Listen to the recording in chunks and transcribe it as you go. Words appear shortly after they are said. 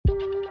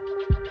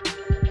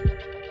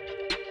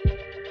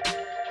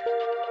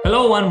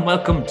Hello and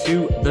welcome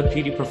to the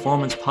Petey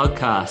Performance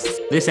Podcast.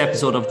 This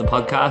episode of the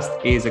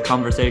podcast is a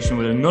conversation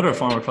with another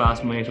former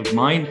classmate of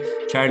mine,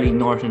 Charlie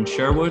Norton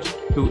Sherwood,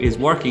 who is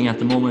working at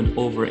the moment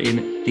over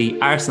in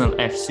the Arsenal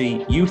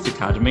FC Youth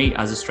Academy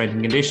as a strength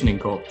and conditioning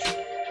coach.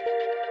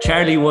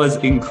 Charlie was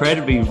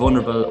incredibly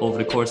vulnerable over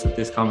the course of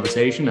this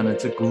conversation, and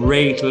it's a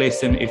great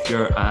listen if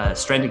you're a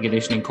strength and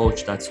conditioning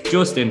coach that's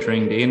just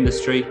entering the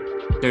industry.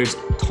 There's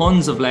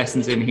tons of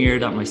lessons in here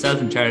that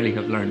myself and Charlie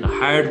have learned the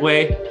hard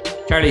way.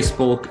 Charlie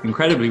spoke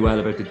incredibly well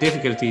about the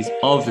difficulties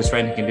of the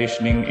strength and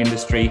conditioning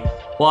industry,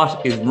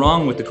 what is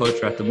wrong with the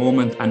culture at the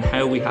moment, and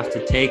how we have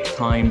to take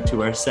time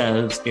to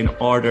ourselves in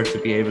order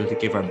to be able to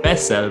give our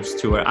best selves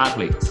to our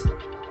athletes.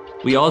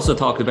 We also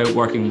talked about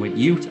working with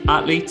youth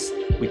athletes.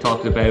 We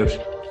talked about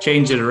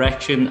change of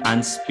direction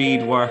and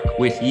speed work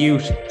with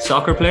youth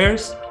soccer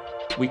players.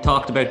 We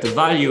talked about the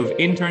value of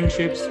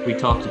internships. We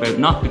talked about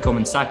not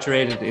becoming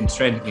saturated in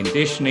strength and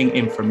conditioning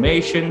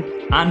information.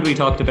 And we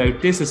talked about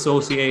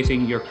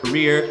disassociating your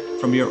career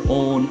from your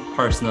own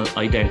personal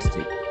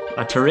identity.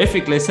 A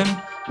terrific listen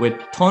with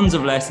tons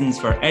of lessons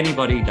for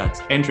anybody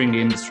that's entering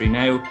the industry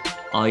now.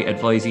 I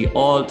advise you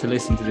all to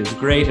listen to this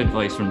great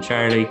advice from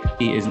Charlie.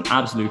 He is an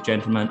absolute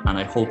gentleman and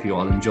I hope you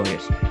all enjoy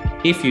it.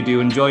 If you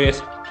do enjoy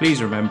it,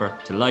 please remember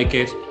to like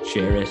it,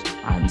 share it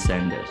and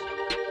send it.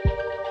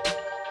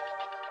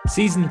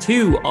 Season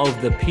 2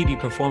 of the Petey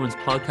Performance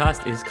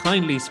Podcast is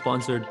kindly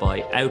sponsored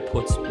by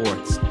Output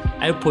Sports.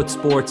 Output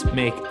Sports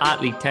make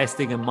athlete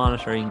testing and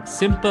monitoring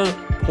simple,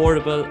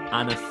 portable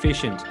and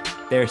efficient.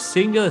 Their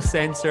single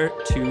sensor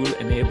tool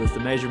enables the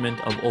measurement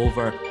of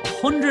over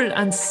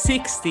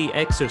 160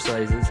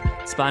 exercises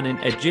spanning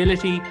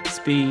agility,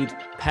 speed,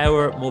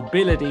 power,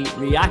 mobility,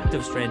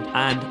 reactive strength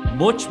and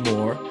much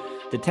more.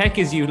 The tech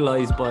is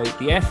utilised by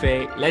the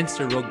FA,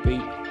 Leinster Rugby,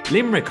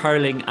 Limerick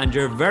Hurling and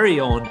your very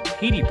own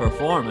Petey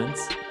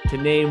Performance, to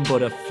name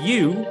but a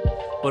few,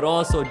 but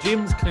also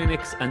gyms,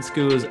 clinics and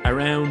schools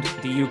around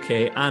the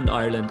UK and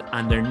Ireland,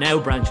 and they're now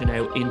branching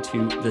out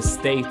into the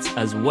States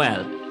as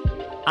well.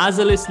 As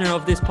a listener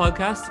of this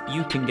podcast,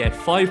 you can get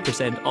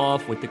 5%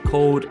 off with the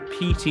code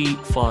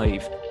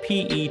PETEY5,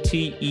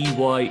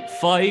 PETEY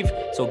 5.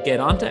 So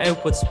get onto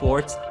Output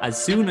Sports as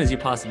soon as you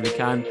possibly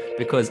can,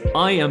 because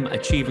I am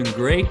achieving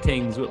great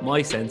things with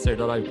my sensor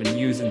that I've been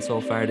using so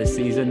far this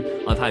season.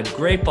 I've had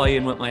great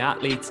buy-in with my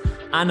athletes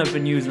and I've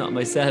been using it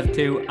myself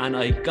too, and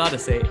I gotta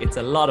say it's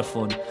a lot of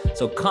fun.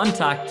 So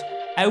contact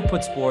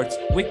Output Sports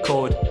with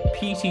code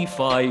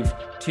PETEY5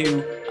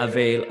 to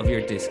avail of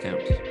your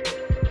discount.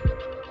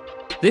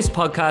 This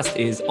podcast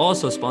is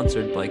also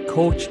sponsored by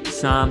Coach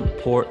Sam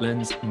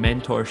Portland's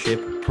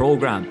mentorship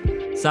program.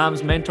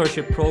 Sam's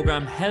mentorship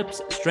program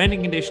helps strength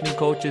and conditioning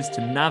coaches to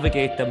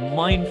navigate the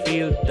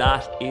minefield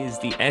that is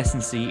the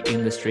S&C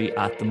industry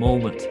at the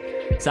moment.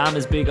 Sam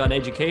is big on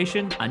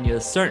education, and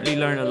you'll certainly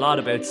learn a lot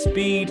about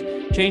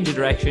speed, change of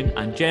direction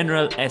and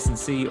general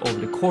S&C over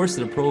the course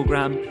of the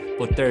program,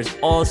 but there's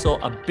also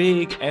a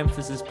big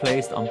emphasis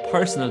placed on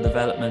personal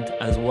development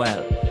as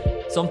well.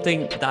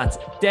 Something that's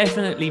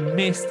definitely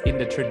missed in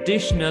the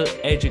traditional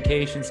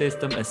education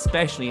system,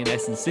 especially in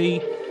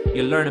S&C.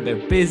 You'll learn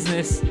about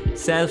business,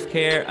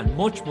 self-care and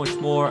much, much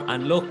more.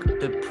 And look,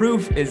 the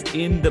proof is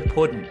in the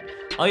pudding.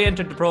 I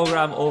entered the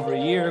program over a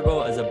year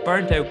ago as a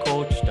burnt out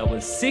coach that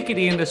was sick of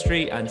the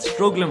industry and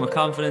struggling with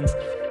confidence.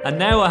 And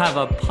now I have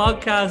a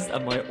podcast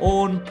and my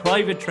own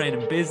private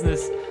training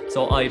business.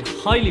 So I'd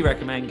highly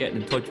recommend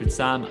getting in touch with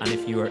Sam. And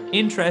if you are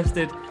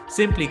interested,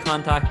 simply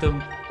contact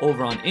him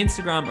over on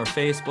Instagram or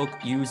Facebook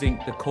using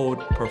the code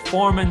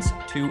PERFORMANCE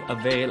to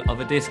avail of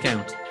a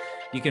discount.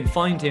 You can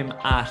find him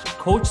at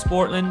Coach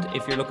Sportland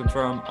if you're looking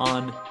for him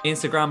on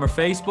Instagram or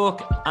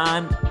Facebook.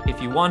 And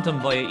if you want him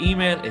via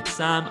email, it's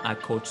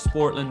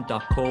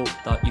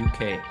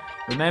sam@coachsportland.co.uk.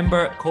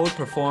 Remember, code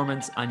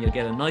PERFORMANCE and you'll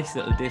get a nice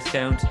little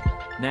discount.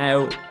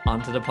 Now,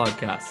 onto the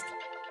podcast.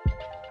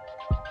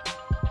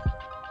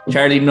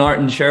 Charlie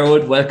Norton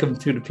Sherwood, welcome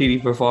to the Petey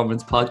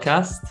Performance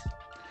Podcast.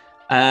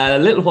 A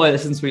little while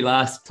since we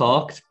last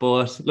talked,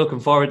 but looking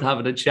forward to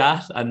having a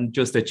chat and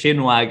just a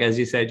chin wag, as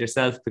you said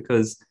yourself,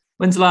 because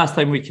when's the last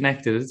time we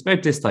connected? It's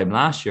about this time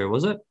last year,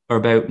 was it? Or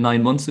about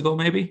 9 months ago,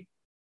 maybe?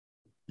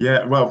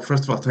 Yeah, well,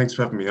 first of all, thanks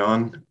for having me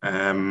on.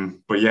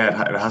 But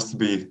yeah, it has to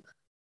be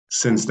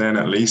since then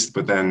at least,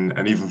 but then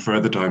an even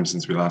further time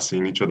since we last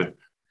seen each other.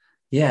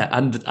 Yeah,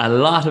 and a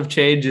lot of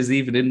changes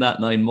even in that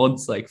 9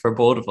 months, like for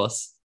both of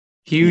us.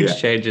 Huge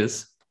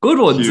changes. Good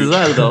ones as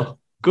well, though.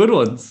 Good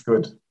ones.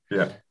 Good,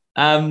 yeah.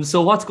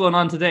 So what's going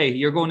on today?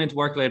 You're going into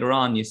work later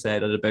on, you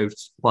said, at about,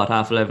 what,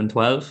 11:30,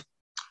 12?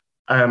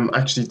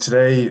 Actually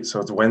today,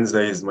 so it's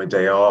Wednesday, is my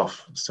day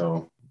off,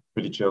 so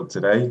pretty chilled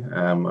today.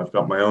 I've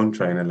got my own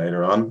training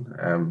later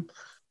on.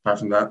 Apart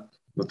from that,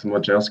 nothing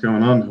much else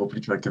going on.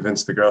 Hopefully try to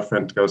convince the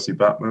girlfriend to go see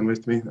Batman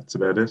with me. That's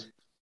about it.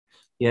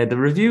 Yeah, the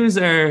reviews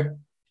are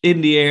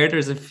in the air.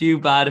 There's a few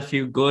bad, a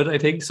few good. I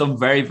think some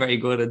very, very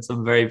good and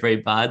some very, very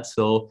bad.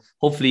 So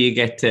hopefully you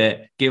get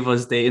to give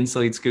us the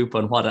inside scoop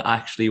on what it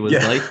actually was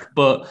like.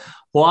 But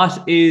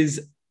what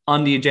is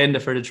on the agenda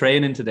for the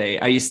training today?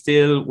 Are you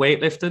still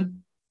weightlifting?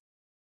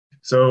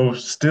 So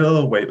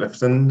still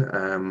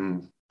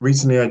weightlifting.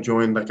 Recently I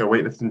joined like a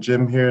weightlifting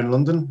gym here in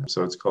London.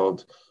 So it's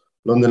called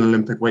London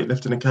Olympic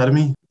Weightlifting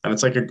Academy. And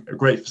it's like a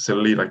great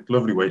facility, like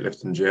lovely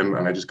weightlifting gym.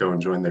 And I just go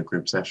and join their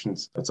group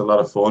sessions. It's a lot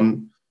of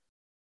fun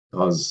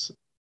because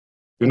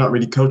you're not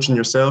really coaching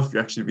yourself,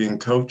 you're actually being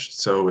coached.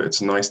 So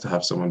it's nice to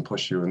have someone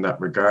push you in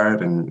that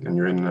regard, and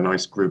you're in a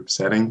nice group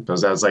setting.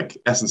 Because as like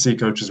S&C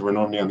coaches, we're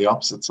normally on the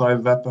opposite side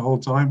of that the whole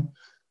time.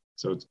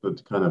 So it's good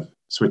to kind of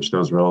switch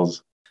those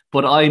roles.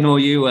 But I know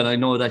you, and I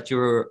know that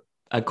you're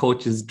a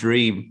coach's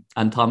dream,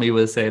 and Tommy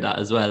will say that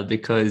as well,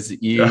 because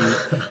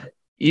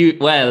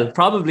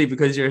probably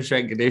because you're a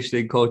strength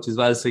conditioning coach as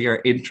well, so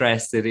you're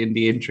interested in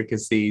the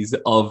intricacies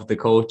of the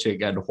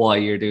coaching and why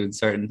you're doing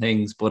certain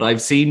things. But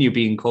I've seen you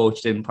being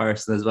coached in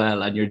person as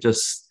well, and you're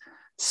just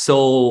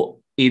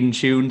so in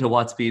tune to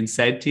what's being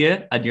said to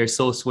you, and you're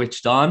so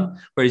switched on.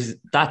 Whereas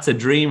that's a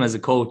dream as a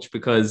coach,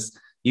 because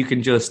you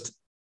can just,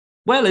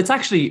 well,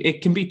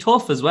 it can be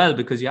tough as well,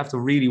 because you have to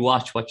really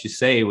watch what you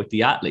say with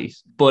the athlete.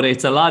 But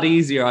it's a lot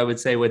easier, I would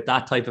say, with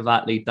that type of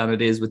athlete than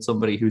it is with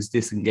somebody who's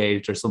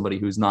disengaged or somebody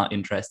who's not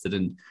interested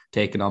in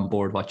taking on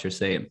board what you're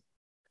saying.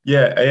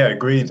 Yeah,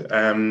 agreed.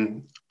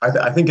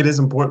 I think it is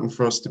important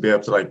for us to be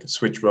able to like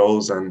switch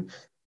roles and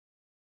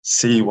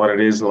see what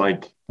it is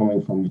like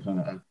coming from the kind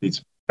of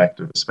athlete's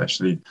perspective,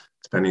 especially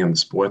depending on the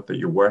sport that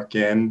you work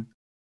in.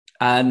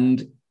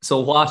 And so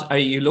what are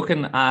you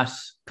looking at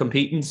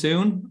competing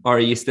soon, or are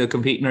you still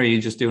competing, or are you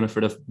just doing it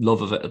for the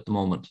love of it at the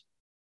moment?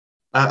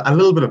 A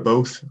little bit of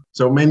both.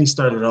 So mainly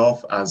started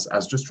off as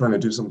just trying to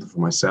do something for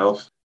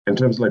myself. In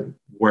terms of like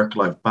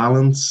work-life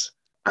balance,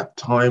 at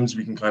times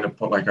we can kind of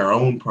put like our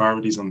own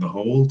priorities on the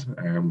hold.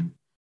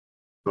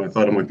 So I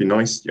thought it might be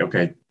nice,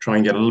 okay, try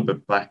and get a little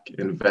bit back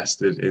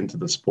invested into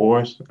the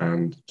sport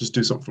and just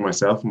do something for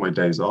myself on my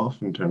days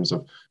off, in terms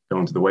of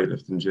going to the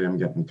weightlifting gym,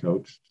 getting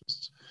coached,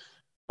 just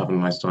having a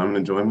nice time and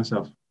enjoying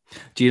myself.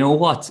 Do you know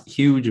what's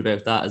huge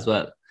about that as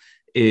well?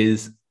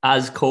 Is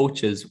as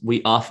coaches,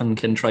 we often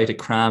can try to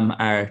cram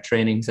our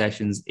training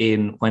sessions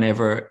in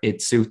whenever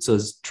it suits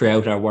us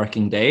throughout our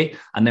working day.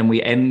 And then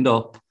we end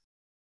up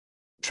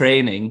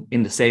training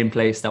in the same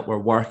place that we're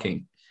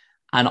working.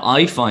 And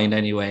I find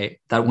anyway,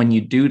 that when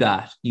you do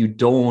that, you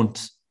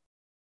don't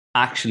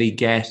actually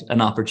get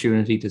an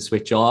opportunity to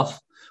switch off.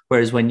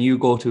 Whereas when you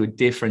go to a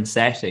different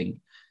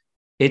setting,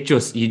 you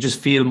just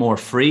feel more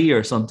free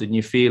or something.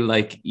 You feel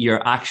like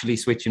you're actually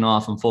switching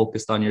off and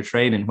focused on your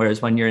training.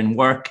 Whereas when you're in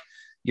work,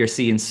 you're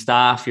seeing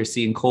staff, you're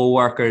seeing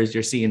co-workers,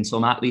 you're seeing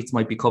some athletes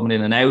might be coming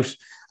in and out.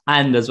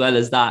 And as well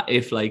as that,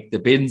 if like the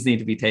bins need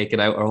to be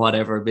taken out or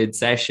whatever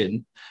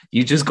mid-session,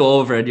 you just go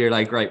over and you're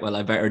like, right, well,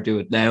 I better do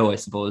it now, I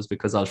suppose,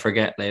 because I'll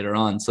forget later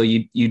on. So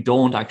you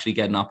don't actually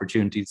get an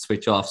opportunity to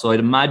switch off. So I'd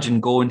imagine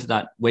going to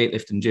that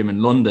weightlifting gym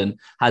in London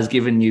has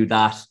given you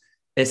that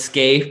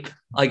escape,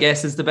 I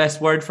guess is the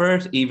best word for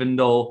it, even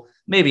though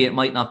maybe it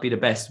might not be the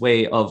best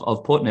way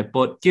of putting it,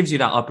 but gives you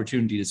that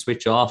opportunity to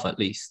switch off at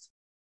least.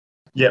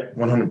 Yeah,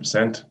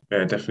 100%.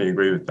 Yeah, I definitely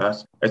agree with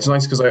that. It's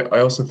nice because I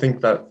also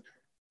think that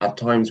at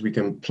times we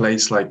can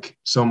place like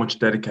so much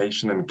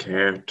dedication and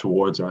care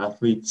towards our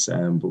athletes,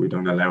 but we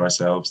don't allow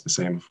ourselves the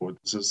same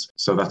affordances.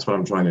 So that's what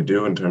I'm trying to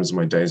do in terms of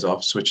my days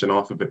off, switching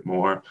off a bit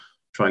more,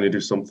 trying to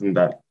do something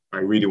that I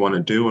really want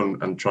to do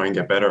and try and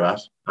get better at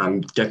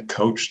and get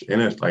coached in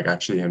it, like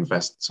actually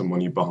invest some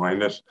money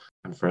behind it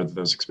and further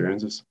those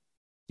experiences.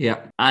 Yeah.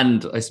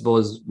 And I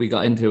suppose we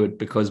got into it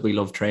because we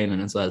love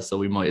training as well. So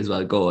we might as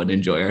well go and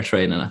enjoy our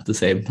training at the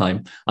same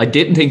time. I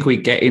didn't think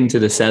we'd get into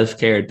the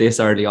self-care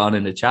this early on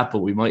in the chat, but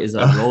we might as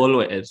well roll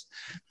with it.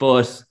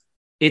 But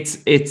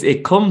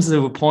it comes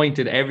to a point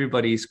in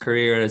everybody's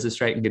career as a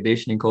strength and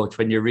conditioning coach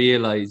when you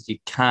realize you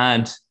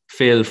can't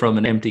fill from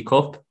an empty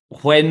cup.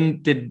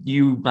 When did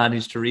you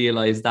manage to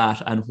realize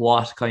that, and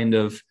what kind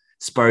of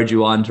spurred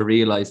you on to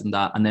realizing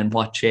that? And then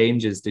what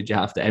changes did you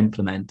have to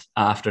implement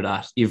after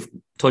that? You've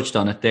touched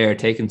on it there,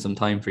 taking some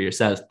time for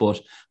yourself,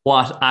 but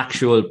what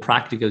actual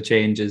practical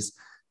changes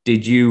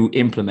did you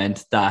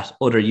implement that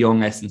other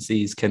young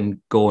S&Cs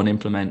can go and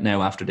implement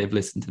now after they've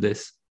listened to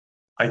this?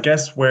 I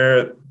guess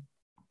where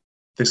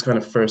this kind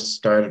of first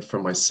started for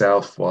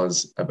myself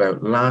was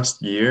about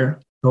last year.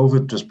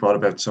 COVID just brought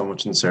about so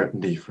much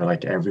uncertainty for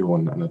like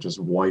everyone, and it just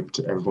wiped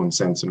everyone's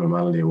sense of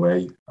normality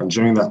away. And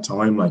during that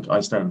time, like I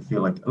started to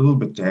feel like a little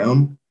bit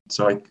down.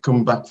 So I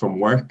come back from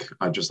work,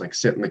 I just like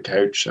sit on the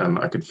couch and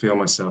I could feel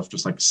myself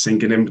just like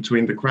sinking in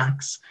between the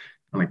cracks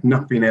and like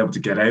not being able to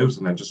get out.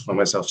 And I just found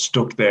myself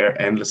stuck there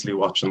endlessly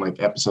watching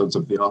like episodes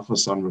of The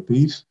Office on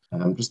repeat,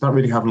 and just not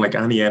really having like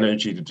any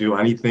energy to do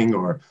anything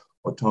or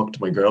talk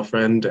to my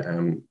girlfriend,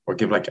 or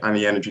give like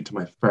any energy to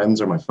my friends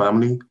or my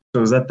family. So it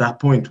was at that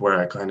point where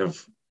I kind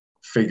of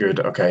figured,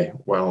 okay,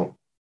 well,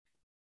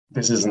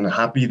 this isn't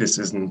happy. This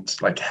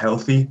isn't like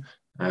healthy.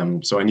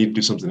 So I need to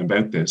do something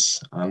about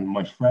this. And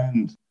my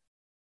friend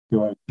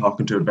who I was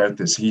talking to about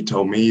this, he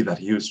told me that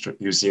he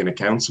was seeing a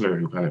counselor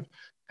who kind of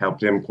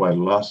helped him quite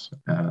a lot.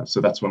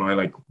 So that's when I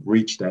like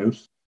reached out,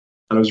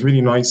 and it was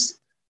really nice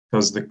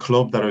because the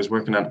club that I was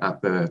working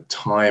at the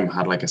time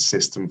had like a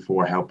system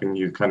for helping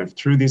you kind of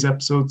through these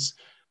episodes.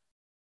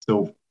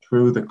 So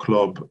through the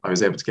club, I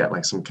was able to get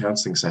like some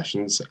counseling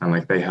sessions, and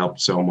like they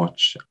helped so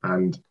much.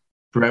 And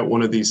throughout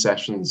one of these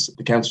sessions,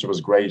 the counselor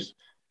was great,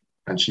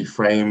 and she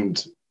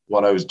framed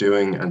what I was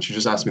doing, and she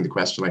just asked me the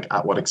question like,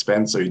 at what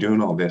expense are you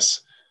doing all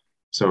this?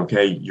 So,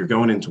 okay, you're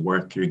going into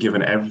work, you're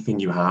giving everything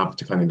you have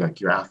to kind of like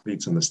your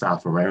athletes and the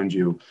staff around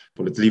you,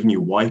 but it's leaving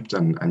you wiped,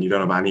 and you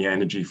don't have any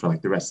energy for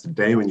like the rest of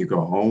the day when you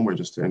go home or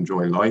just to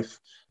enjoy life.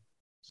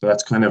 So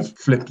that's kind of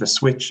flipped the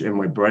switch in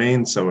my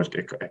brain. So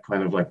it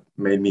kind of like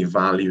made me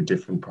value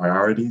different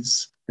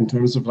priorities in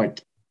terms of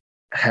like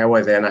how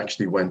I then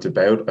actually went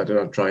about, I don't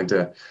know, trying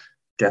to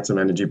get some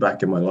energy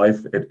back in my life.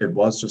 It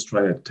was just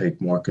trying to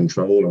take more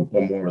control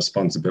or more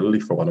responsibility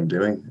for what I'm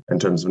doing in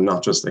terms of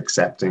not just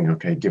accepting,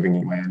 okay,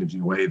 giving my energy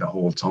away the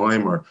whole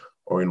time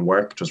or in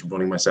work, just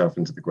running myself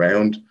into the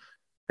ground.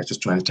 It's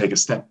just trying to take a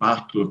step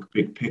back, look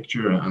big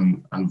picture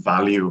and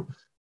value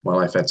my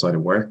life outside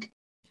of work.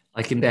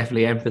 I can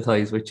definitely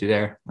empathize with you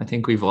there. I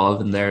think we've all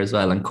been there as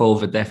well. And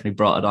COVID definitely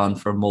brought it on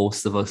for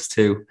most of us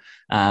too.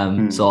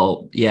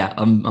 So yeah,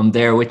 I'm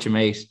there with you,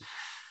 mate.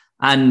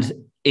 And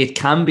it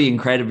can be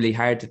incredibly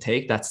hard to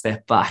take that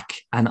step back.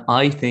 And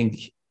I think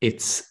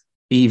it's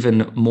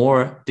even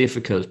more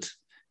difficult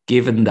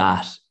given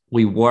that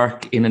we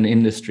work in an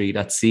industry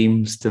that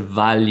seems to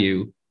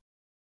value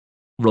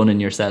running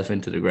yourself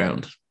into the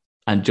ground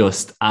and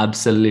just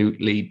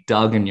absolutely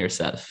dogging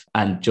yourself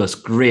and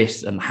just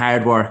grit and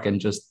hard work and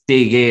just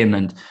dig in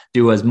and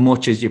do as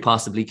much as you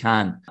possibly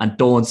can and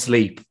don't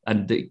sleep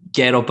and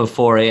get up at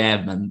 4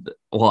 a.m. and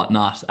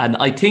whatnot. And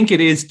I think it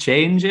is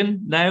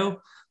changing now.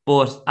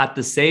 But at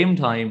the same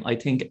time, I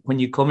think when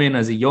you come in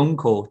as a young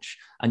coach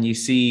and you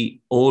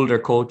see older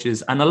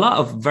coaches and a lot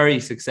of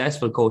very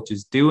successful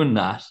coaches doing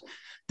that,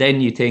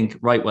 then you think,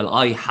 right, well,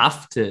 I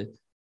have to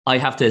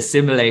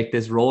assimilate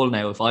this role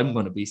now if I'm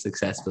going to be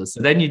successful.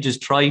 So then you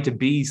just try to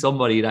be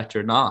somebody that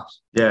you're not.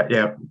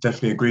 Yeah,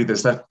 definitely agree.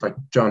 There's that like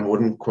John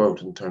Wooden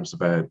quote in terms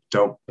of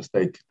don't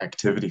mistake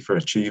activity for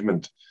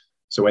achievement.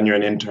 So when you're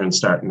an intern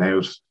starting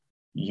out,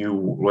 you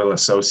will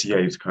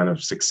associate kind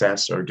of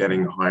success or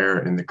getting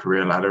higher in the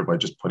career ladder by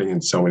just putting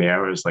in so many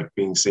hours, like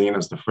being seen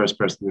as the first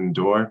person in the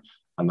door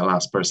and the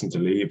last person to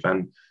leave.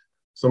 And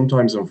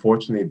sometimes,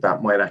 unfortunately,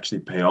 that might actually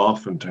pay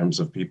off in terms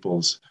of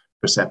people's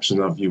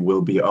perception of you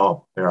will be,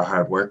 oh, they're a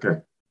hard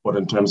worker. But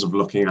in terms of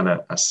looking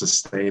at a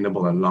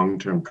sustainable and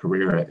long-term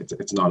career,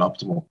 it's not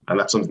optimal. And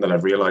that's something that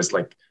I've realized,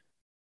 like,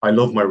 I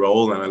love my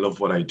role and I love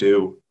what I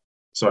do.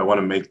 So I want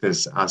to make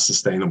this as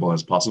sustainable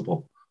as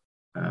possible.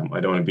 I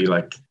don't want to be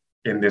like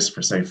in this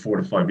for say 4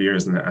 to 5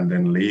 years and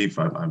then leave.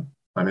 I'm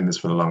in this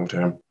for the long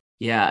term.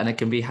 Yeah, and it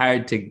can be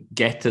hard to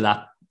get to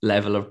that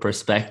level of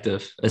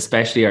perspective,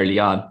 especially early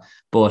on.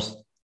 But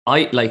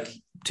I like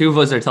two of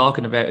us are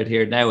talking about it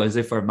here now as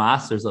if we're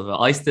masters of it.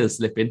 I still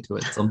slip into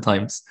it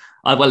sometimes.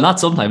 Well, not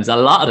sometimes, a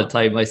lot of the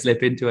time I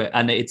slip into it.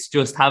 And it's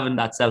just having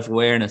that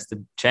self-awareness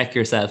to check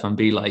yourself and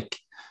be like,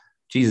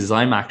 Jesus,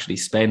 I'm actually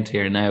spent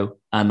here now.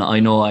 And I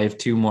know I have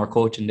 2 more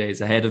coaching days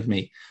ahead of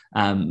me.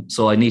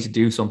 So I need to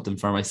do something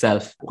for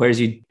myself. Whereas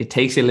it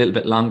takes you a little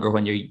bit longer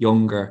when you're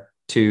younger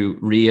to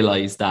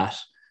realize that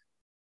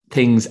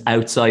things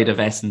outside of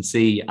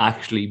S&C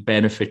actually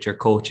benefit your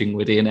coaching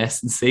within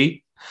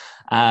S&C.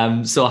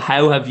 So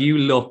how have you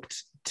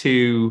looked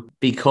to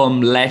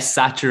become less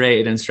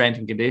saturated in strength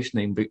and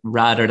conditioning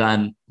rather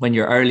than when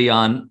you're early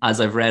on, as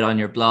I've read on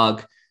your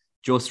blog,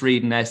 just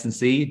reading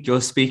S&C,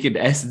 just speaking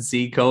to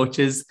S&C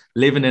coaches,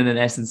 living in an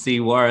S&C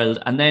world?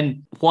 And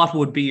then what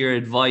would be your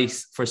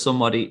advice for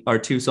somebody or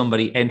to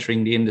somebody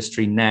entering the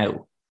industry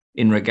now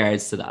in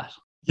regards to that?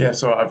 Yeah,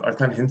 so I've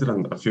kind of hinted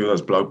on a few of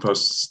those blog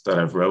posts that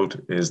I've wrote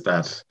is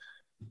that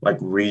like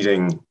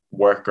reading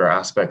work or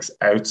aspects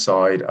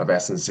outside of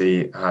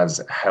S&C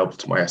has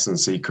helped my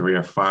S&C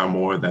career far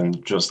more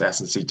than just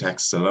S&C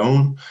texts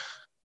alone.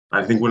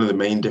 I think one of the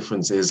main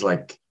differences is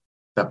like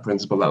that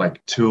principle that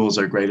like tools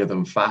are greater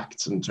than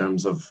facts in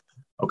terms of,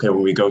 okay,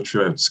 when we go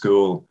throughout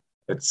school,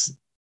 it's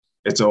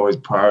always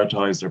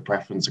prioritized or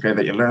preference, okay,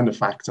 that you learn the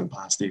facts and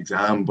pass the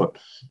exam. But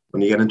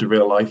when you get into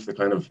real life, the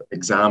kind of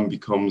exam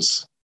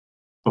becomes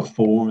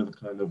before the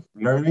kind of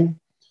learning.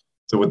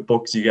 So with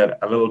books, you get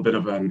a little bit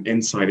of an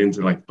insight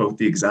into like both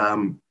the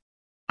exam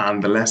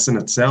and the lesson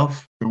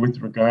itself. So with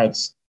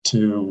regards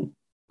to,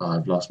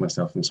 I've lost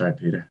myself. I'm sorry,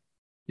 Peter.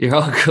 You're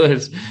all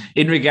good.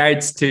 In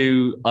regards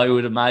to, I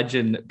would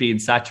imagine being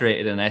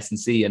saturated in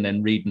S&C and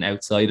then reading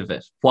outside of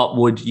it, what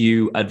would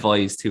you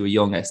advise to a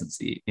young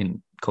S&C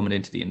in coming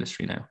into the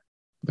industry now?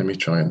 Let me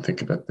try and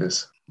think about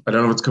this. I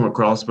don't know if it's come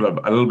across, but I'm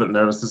a little bit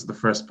nervous. This is the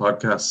first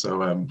podcast,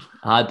 so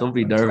don't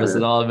be nervous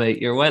at all,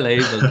 mate. You're well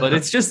able, but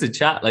it's just a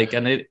chat.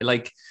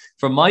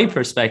 From my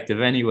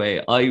perspective,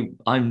 anyway,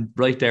 I'm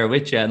right there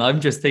with you, and I'm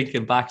just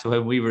thinking back to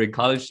when we were in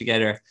college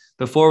together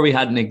before we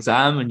had an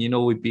exam,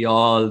 and we'd be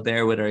all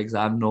there with our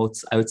exam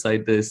notes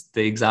outside the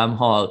exam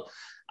hall,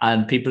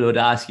 and people would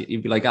ask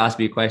you'd be like, ask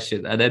me a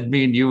question, and then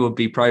me and you would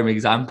be prime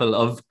example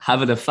of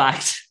having a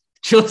fact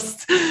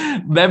just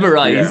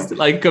memorized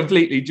like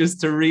completely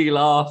just to reel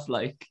off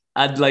like.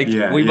 And like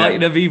we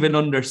mightn't have even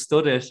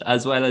understood it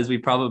as well as we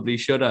probably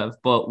should have,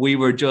 but we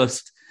were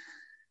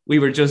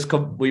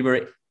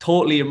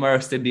totally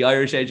immersed in the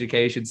Irish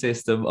education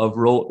system of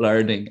rote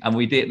learning, and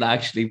we didn't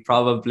actually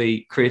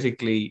probably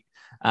critically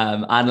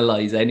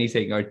analyze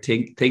anything or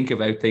think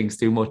about things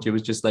too much. It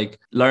was just like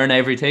learn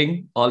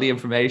everything, all the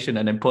information,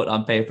 and then put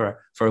on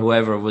paper for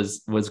whoever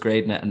was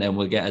grading it, and then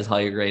we'll get as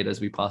high a grade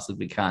as we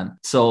possibly can.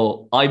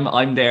 So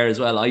I'm there as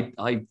well.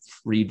 I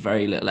read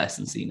very little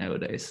S&C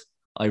nowadays.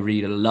 I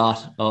read a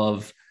lot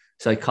of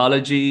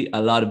psychology,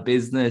 a lot of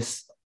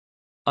business.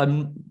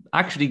 I'm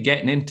actually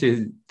getting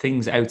into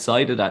things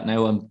outside of that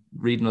now. I'm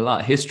reading a lot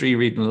of history,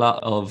 reading a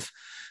lot of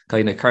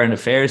kind of current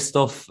affairs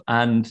stuff.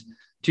 And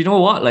do you know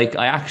what? Like,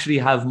 I actually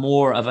have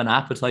more of an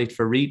appetite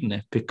for reading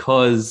it,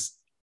 because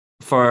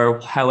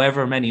for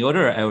however many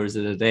other hours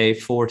of the day,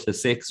 4 to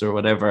 6 or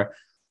whatever,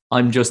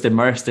 I'm just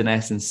immersed in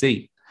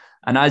S&C.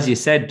 And as you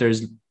said,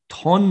 there's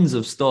tons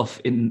of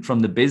stuff from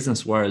the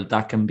business world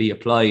that can be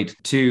applied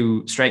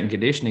to strength and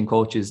conditioning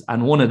coaches.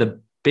 And one of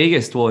the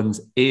biggest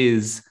ones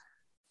is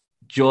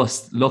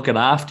just looking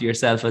after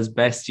yourself as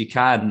best you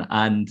can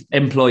and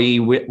employee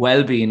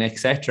well-being,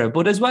 etc.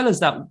 But as well as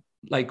that,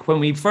 like when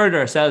we further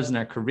ourselves in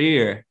our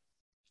career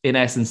in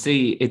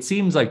S&C, it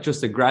seems like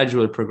just a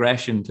gradual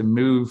progression to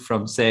move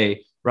from,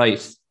 say,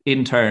 right,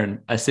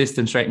 intern,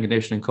 assistant strength and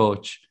conditioning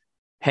coach,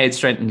 head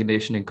strength and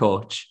conditioning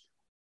coach,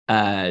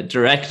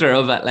 director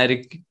of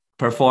athletic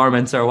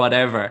performance or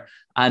whatever.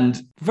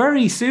 And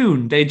very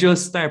soon they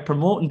just start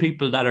promoting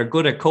people that are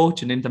good at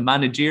coaching into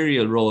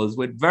managerial roles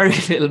with very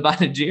little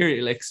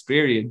managerial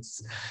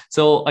experience.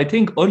 So I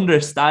think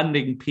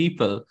understanding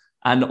people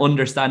and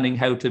understanding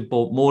how to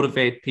both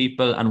motivate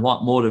people and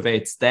what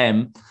motivates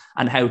them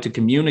and how to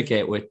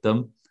communicate with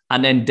them,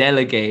 and then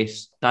delegate.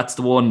 That's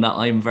the one that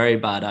I'm very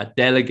bad at,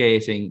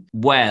 delegating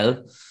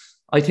well.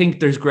 I think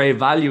there's great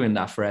value in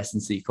that for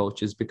S&C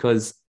coaches,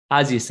 because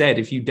as you said,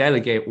 if you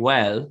delegate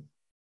well,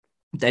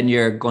 then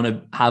you're going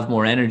to have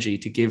more energy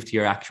to give to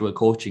your actual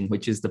coaching,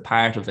 which is the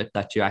part of it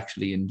that you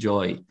actually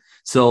enjoy.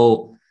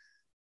 So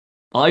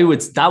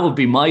that would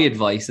be my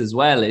advice as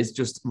well, is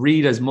just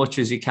read as much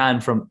as you can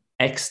from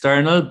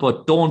external,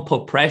 but don't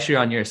put pressure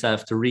on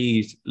yourself to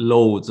read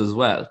loads as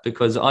well,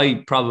 because I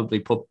probably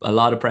put a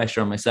lot of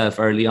pressure on myself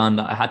early on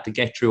that I had to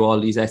get through all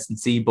these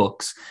S&C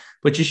books.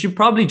 But you should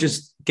probably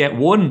just get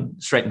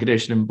one strength and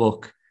conditioning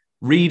book,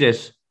 read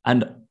it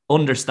and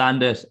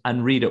understand it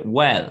and read it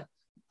well,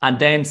 and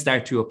then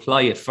start to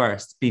apply it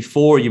first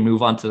before you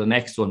move on to the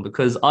next one.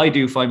 Because I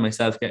do find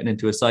myself getting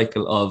into a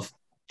cycle of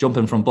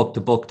jumping from book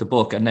to book to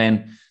book. And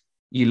then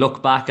you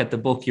look back at the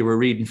book you were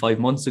reading 5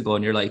 months ago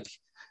and you're like,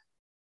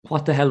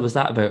 what the hell was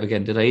that about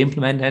again? Did I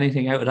implement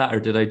anything out of that? Or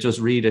did I just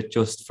read it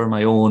just for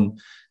my own,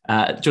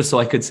 just so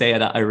I could say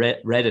that I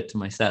read it to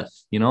myself,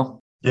 you know?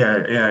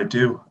 Yeah, I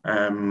do.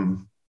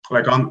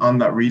 Like on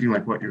that reading,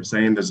 like what you're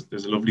saying, there's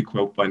a lovely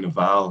quote by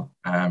Naval,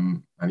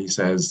 and he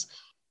says,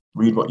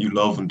 read what you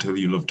love until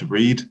you love to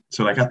read.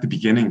 So like at the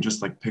beginning,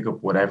 just like pick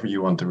up whatever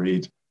you want to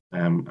read.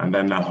 And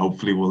then that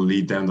hopefully will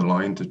lead down the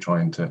line to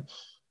trying to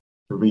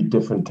read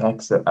different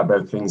texts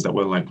about things that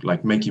will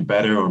like make you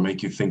better or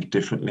make you think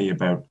differently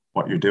about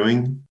what you're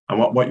doing. And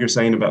what you're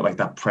saying about like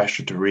that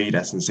pressure to read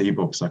S&C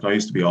books, like I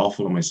used to be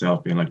awful on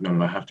myself, being like,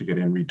 no, I have to get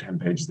in, read 10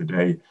 pages a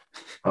day. And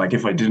like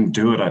if I didn't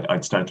do it,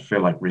 I'd start to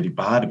feel like really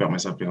bad about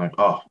myself, being like,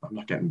 oh, I'm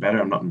not getting better,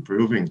 I'm not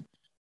improving.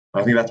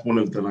 I think that's one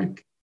of the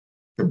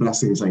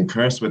blessings and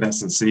curse with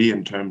S&C,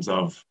 in terms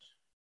of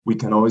we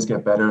can always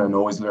get better and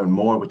always learn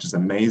more, which is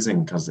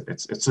amazing, because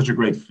it's such a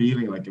great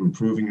feeling, like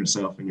improving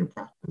yourself in your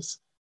practice.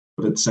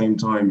 But at the same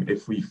time,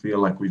 if we feel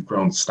like we've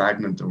grown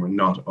stagnant and we're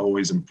not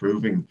always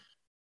improving,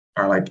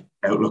 our like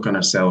outlook on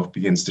ourselves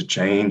begins to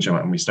change,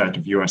 and we start to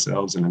view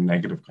ourselves in a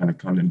negative kind of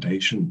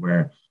connotation,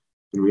 where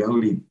in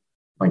reality,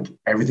 like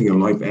everything in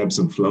life ebbs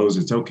and flows.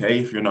 It's okay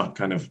if you're not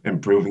kind of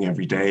improving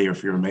every day, or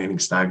if you're remaining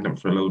stagnant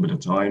for a little bit of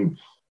time,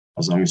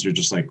 as long as you're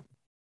just like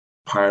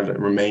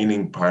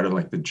remaining part of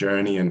like the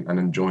journey and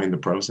enjoying the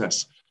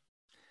process.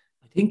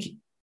 I think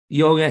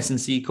young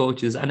S&C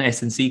coaches and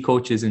S&C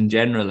coaches in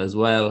general as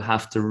well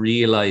have to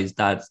realize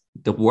that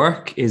the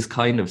work is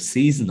kind of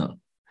seasonal.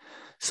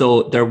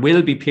 So there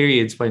will be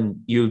periods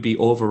when you'll be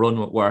overrun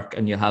with work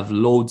and you'll have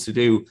loads to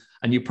do,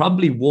 and you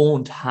probably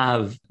won't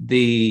have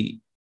the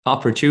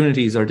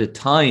opportunities or the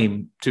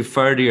time to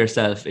further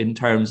yourself in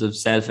terms of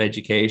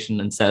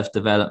self-education and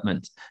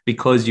self-development,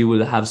 because you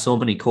will have so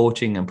many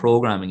coaching and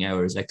programming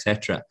hours,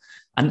 etc.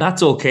 And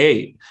that's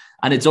okay.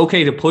 And it's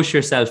okay to push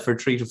yourself for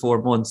 3 to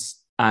 4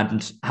 months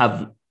and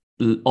have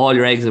all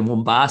your eggs in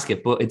one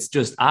basket. But it's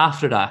just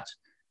after that,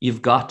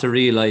 you've got to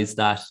realize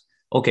that,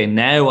 okay,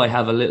 now I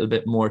have a little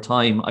bit more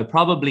time. I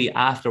probably,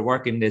 after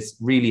working this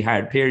really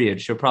hard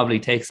period, should probably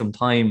take some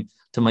time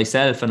to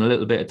myself and a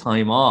little bit of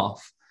time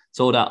off,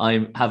 so that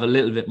I have a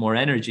little bit more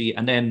energy.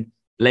 And then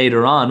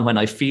later on, when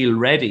I feel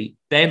ready,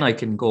 then I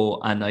can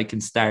go and I can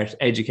start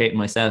educating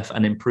myself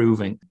and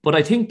improving. But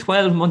I think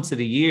 12 months of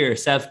the year,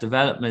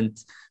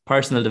 self-development,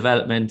 personal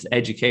development,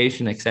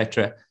 education,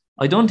 etc.,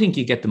 I don't think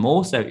you get the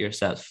most out of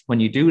yourself when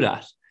you do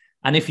that.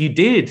 And if you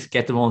did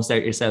get the most out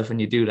of yourself when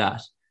you do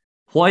that,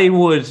 why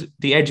would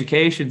the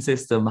education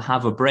system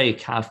have a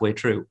break halfway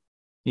through?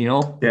 You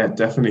know? Yeah,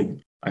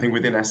 definitely. I think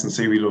within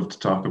S&C, we love to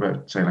talk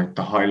about, say, like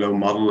the high-low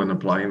model and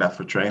applying that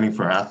for training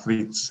for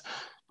athletes.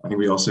 I think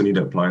we also need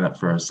to apply that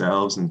for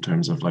ourselves in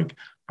terms of like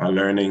our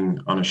learning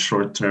on a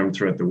short term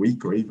throughout the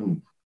week, or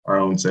even our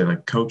own, say,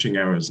 like coaching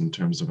hours in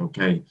terms of,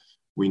 okay,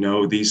 we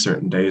know these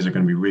certain days are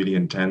going to be really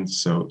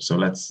intense. So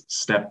let's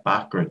step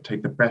back or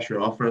take the pressure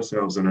off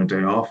ourselves on our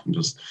day off and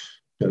just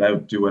chill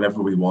out, do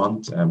whatever we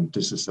want,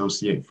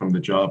 disassociate from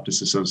the job,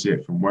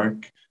 disassociate from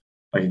work.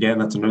 Like, again,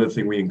 that's another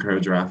thing we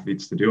encourage our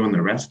athletes to do on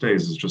their rest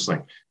days is just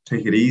like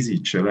take it easy,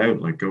 chill out,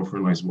 like go for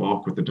a nice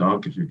walk with the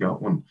dog if you've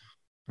got one.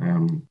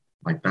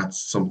 Like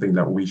that's something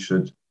that we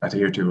should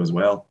adhere to as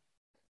well.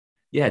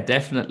 Yeah,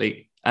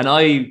 definitely.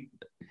 And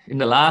in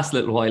the last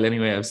little while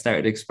anyway, I've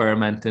started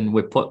experimenting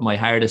with putting my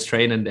hardest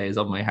training days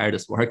on my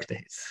hardest work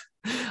days.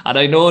 And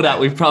I know that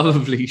we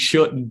probably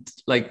shouldn't,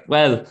 like,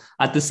 well,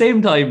 at the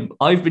same time,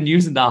 I've been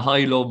using that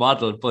high-low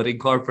model, but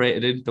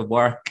incorporated into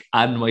work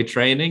and my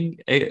training,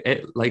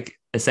 like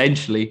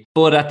essentially.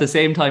 But at the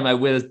same time, I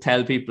will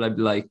tell people, I'd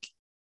be like,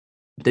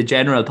 the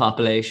general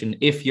population,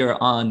 if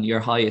you're on your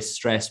highest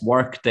stress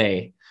work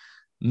day,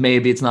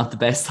 maybe it's not the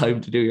best time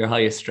to do your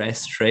highest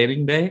stress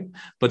training day,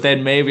 but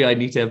then maybe I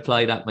need to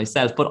apply that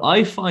myself. But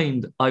I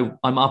find I'm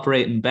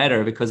operating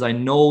better because I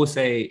know,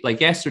 say, like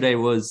yesterday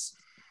was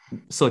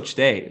such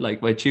day,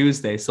 like my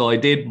Tuesday. So I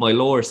did my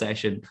lower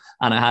session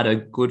and I had a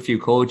good few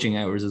coaching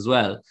hours as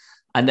well.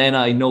 And then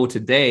I know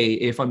today,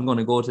 if I'm going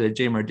to go to the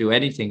gym or do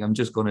anything, I'm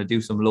just going to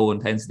do some low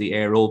intensity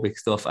aerobic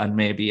stuff and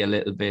maybe a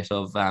little bit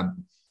of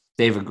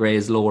David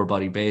Gray's lower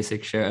body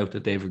basics. Shout out to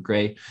David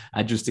Gray,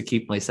 just to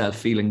keep myself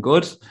feeling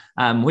good,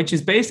 which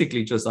is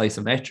basically just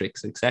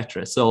isometrics,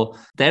 etc. So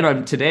then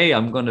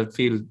I'm going to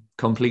feel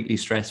completely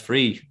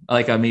stress-free.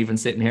 Like I'm even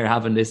sitting here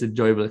having this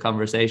enjoyable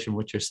conversation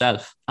with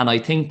yourself. And I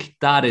think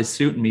that is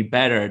suiting me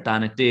better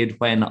than it did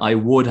when I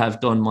would have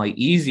done my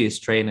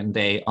easiest training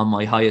day on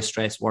my highest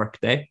stress work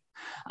day.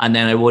 And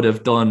then I would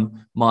have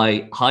done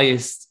my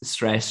highest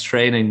stress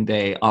training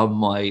day on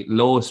my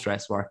lowest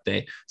stress work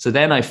day. So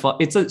then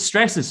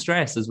stress is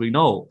stress, as we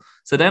know.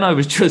 So then I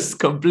was just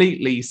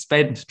completely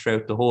spent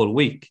throughout the whole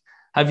week.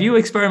 Have you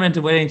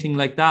experimented with anything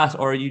like that?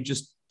 Or are you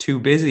just too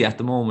busy at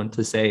the moment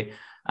to say,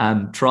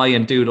 try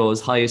and do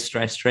those highest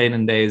stress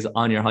training days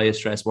on your highest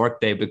stress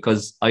work day?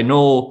 Because I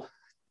know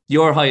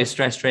your highest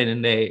stress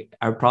training day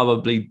are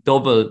probably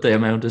double the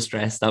amount of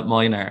stress that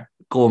mine are,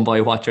 going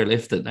by what you're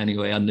lifting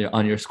anyway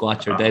on your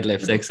squats, your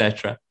deadlifts,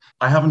 etc.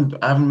 I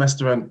haven't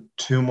messed around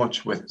too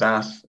much with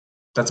that.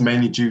 That's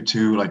mainly due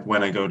to like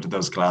when I go to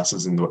those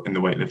classes in the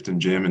weightlifting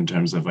gym, in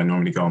terms of I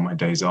normally go on my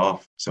days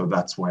off. So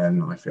that's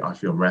when I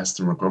feel rest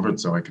and recovered,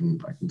 so I can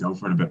go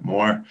for it a bit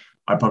more.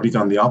 I've probably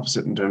gone the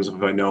opposite in terms of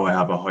if I know I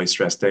have a high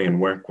stress day in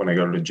work, when I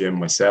go to the gym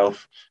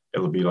myself,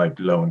 it'll be like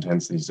low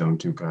intensity zone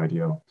 2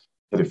 cardio,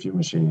 hit a few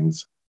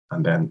machines,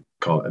 and then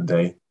call it a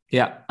day.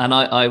 Yeah, and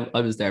I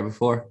was there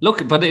before.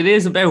 Look, but it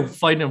is about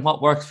finding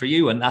what works for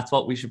you, and that's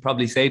what we should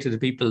probably say to the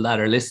people that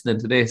are listening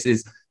to this: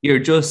 is you're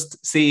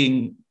just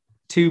seeing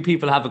two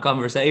people have a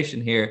conversation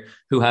here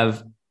who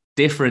have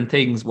different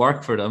things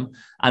work for them,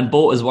 and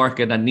both is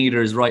working, and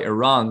neither is right or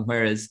wrong.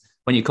 Whereas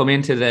when you come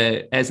into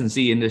the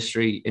S&C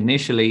industry,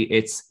 initially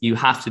it's you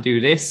have to do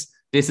this.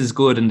 This is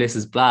good and this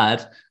is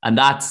bad. And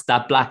that's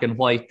that black and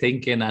white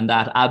thinking and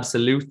that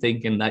absolute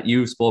thinking that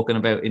you've spoken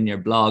about in your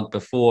blog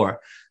before.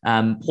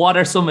 What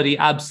are some of the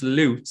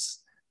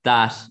absolutes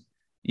that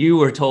you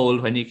were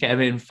told when you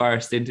came in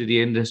first into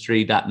the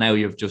industry that now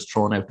you've just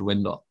thrown out the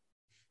window?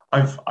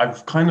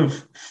 I've kind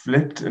of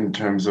flipped in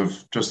terms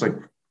of just like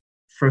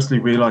firstly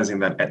realizing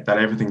that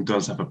everything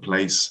does have a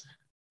place,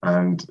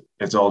 and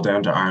it's all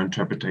down to our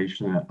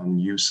interpretation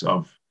and use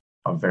of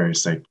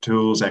various like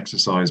tools,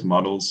 exercise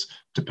models,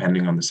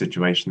 depending on the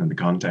situation and the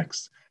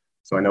context.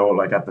 So I know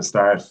like at the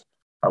start,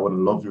 I would have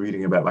loved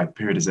reading about like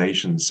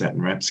periodization, set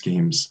and rep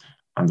schemes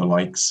and the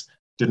likes.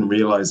 Didn't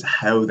realize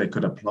how they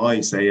could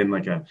apply, say, in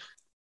like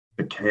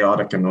the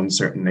chaotic and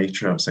uncertain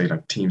nature of, say,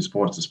 like team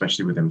sports,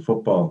 especially within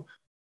football.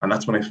 And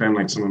that's when I found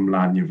like some of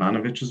Milan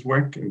Jovanović's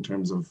work in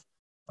terms of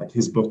like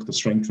his book, The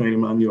Strength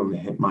Training Manual and the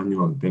HIT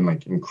Manual, have been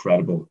like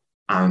incredible.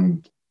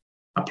 And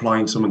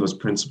applying some of those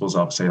principles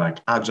of, say, like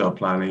agile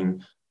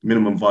planning,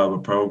 minimum viable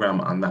program,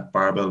 and that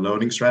barbell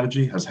loading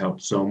strategy has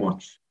helped so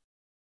much.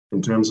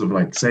 In terms of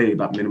like, say,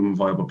 that minimum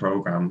viable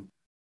program,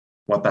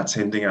 what that's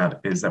hinting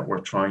at is that we're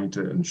trying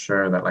to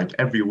ensure that like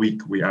every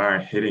week we are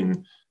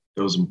hitting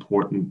those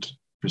important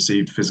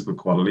perceived physical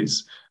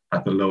qualities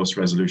at the lowest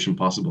resolution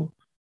possible.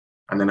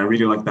 And then I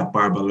really like that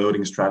barbell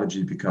loading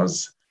strategy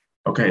because,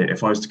 okay,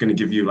 if I was going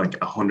to give you like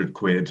 100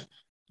 quid,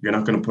 you're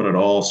not going to put it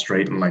all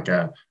straight in like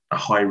a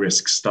high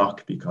risk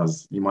stock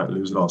because you might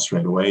lose it all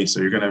straight away.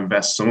 So you're going to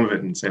invest some of it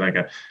in, say, like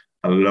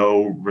a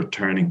low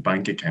returning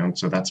bank account.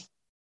 So that's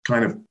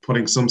kind of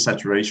putting some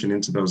saturation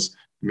into those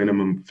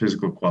minimum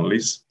physical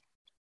qualities.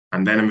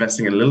 and then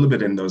investing a little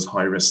bit in those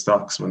high risk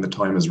stocks when the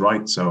time is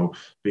right. So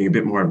being a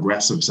bit more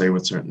aggressive, say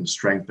with certain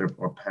strength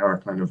or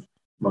power kind of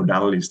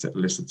modalities to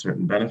elicit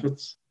certain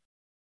benefits.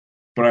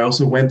 But I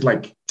also went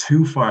like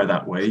too far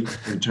that way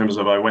in terms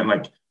of I went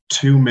like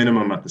too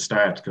minimum at the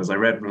start because I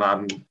read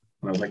Aladdin and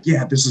I was like,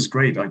 yeah, this is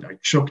great. I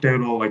chucked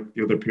out all like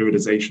the other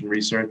periodization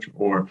research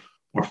or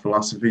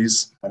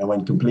philosophies, and I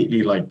went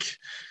completely like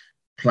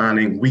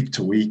planning week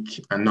to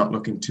week and not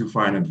looking too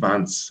far in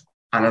advance.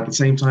 And at the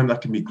same time,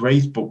 that can be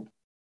great, but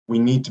we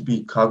need to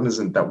be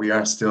cognizant that we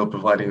are still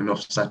providing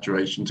enough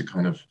saturation to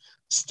kind of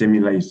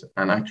stimulate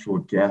and actual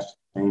get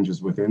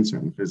changes within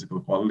certain physical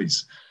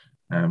qualities.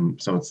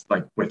 So it's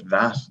like with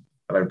that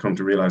I've come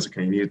to realize,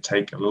 okay, you need to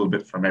take a little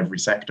bit from every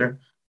sector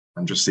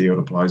and just see how it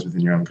applies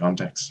within your own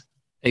context.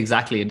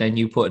 Exactly. And then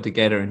you put it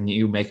together and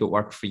you make it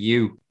work for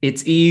you.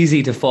 It's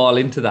easy to fall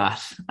into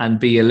that and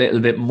be a little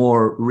bit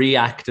more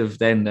reactive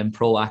than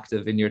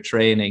proactive in your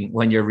training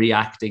when you're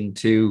reacting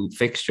to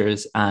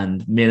fixtures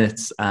and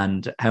minutes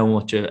and how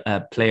much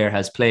a player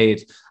has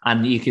played.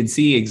 And you can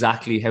see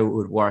exactly how it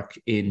would work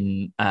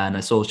in an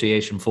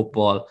association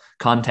football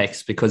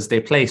context because they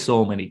play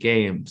so many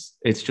games.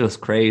 It's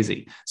just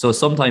crazy. So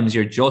sometimes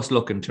you're just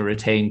looking to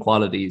retain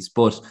qualities,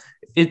 but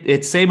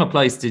it same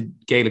applies to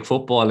Gaelic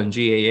football and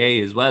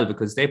GAA as well,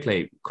 because they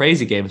play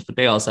crazy games, but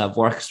they also have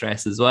work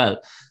stress as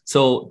well.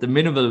 So the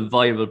minimal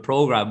viable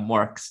program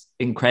works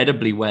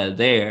incredibly well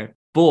there.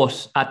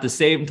 But at the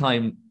same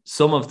time,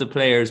 some of the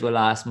players will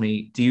ask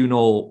me, do you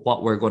know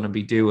what we're going to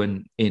be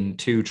doing in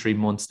 2-3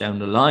 months down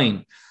the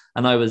line?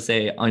 And I will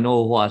say, I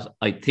know what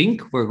I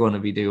think we're going to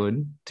be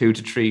doing 2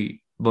 to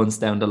 3 months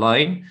down the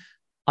line.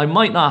 I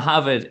might not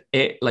have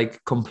it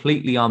like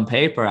completely on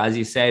paper, as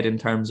you said, in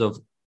terms of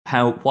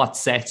what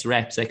sets,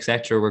 reps,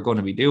 etc. we're going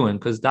to be doing,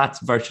 because that's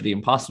virtually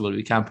impossible.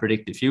 We can't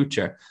predict the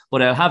future,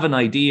 but I'll have an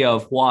idea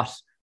of what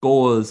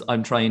goals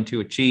I'm trying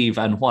to achieve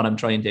and what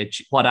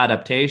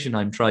adaptation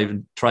I'm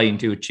trying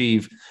to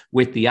achieve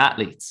with the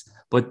athletes.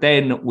 But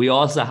then we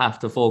also have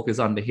to focus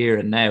on the here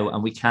and now,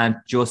 and we can't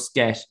just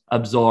get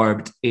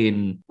absorbed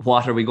in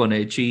what are we going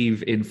to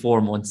achieve in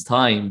 4 months'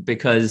 time,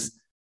 because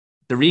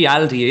the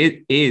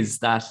reality is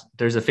that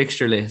there's a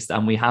fixture list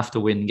and we have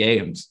to win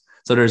games.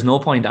 So there's no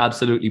point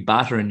absolutely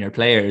battering your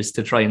players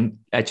to try and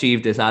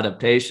achieve this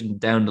adaptation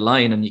down the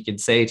line. And you can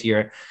say to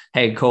your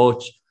head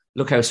coach,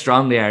 look how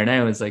strong they are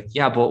now. It's like,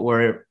 yeah, but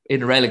we're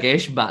in a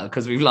relegation battle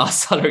because we've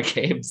lost all our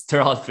games.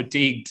 They're all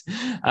fatigued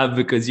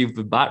because you've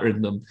been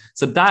battering them.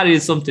 So that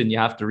is something you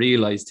have to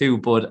realize too.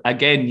 But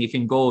again, you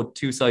can go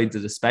 2 sides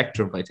of the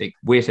spectrum, I think,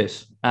 with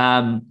it.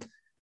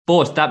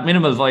 But that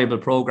minimal viable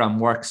program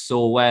works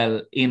so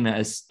well in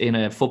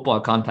a football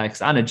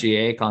context and a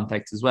GAA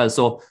context as well.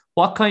 So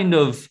what kind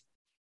of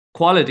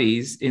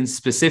qualities in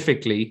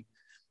specifically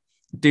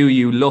do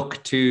you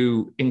look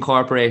to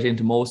incorporate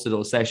into most of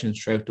those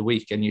sessions throughout the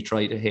week and you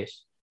try to hit?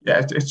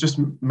 Yeah, it's just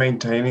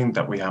maintaining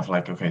that we have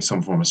like, okay, some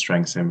form of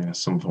strength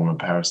stimulus, some form of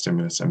power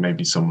stimulus, and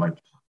maybe some like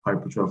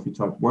hypertrophy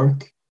type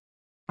work.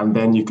 And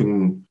then you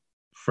can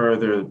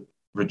further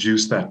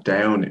reduce that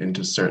down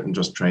into certain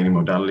just training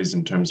modalities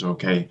in terms of,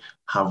 okay,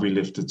 have we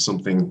lifted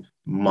something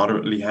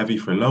moderately heavy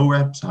for low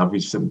reps? Have we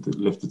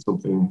lifted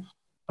something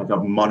like a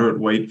moderate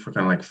weight for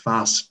kind of like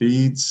fast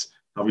speeds?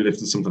 Have we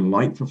lifted something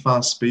light for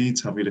fast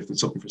speeds? Have we lifted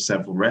something for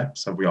several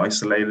reps? Have we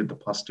isolated the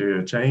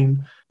posterior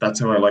chain?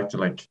 That's how I like to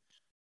like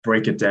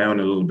break it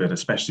down a little bit,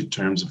 especially in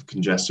terms of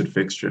congested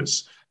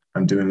fixtures.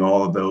 I'm doing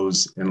all of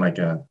those in like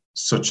a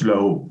such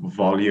low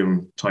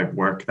volume type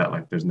work that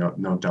like there's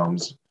no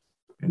DOMs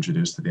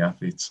introduced to the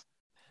athletes.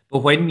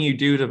 But when you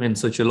do them in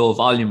such a low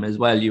volume as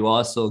well, you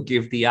also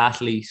give the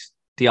athlete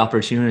the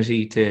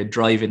opportunity to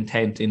drive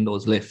intent in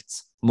those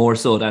lifts, more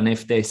so than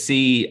if they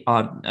see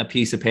on a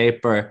piece of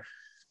paper,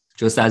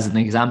 just as an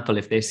example,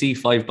 if they see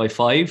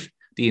 5x5,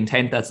 the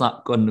intent that's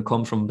not going to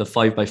come from the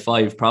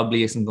 5x5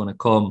 probably isn't going to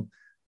come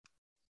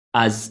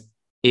as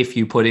if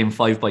you put in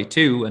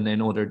 5x2 and they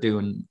know they're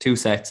doing 2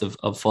 sets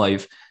of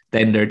 5,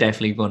 then they're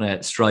definitely going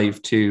to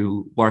strive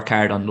to work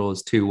hard on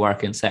those 2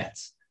 working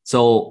sets.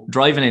 So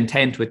driving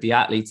intent with the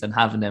athletes and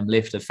having them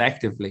lift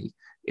effectively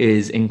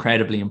is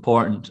incredibly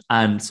important.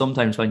 And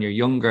sometimes when you're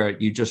younger,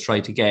 you just try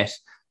to get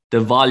the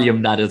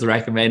volume that is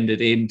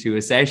recommended into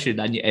a session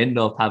and you end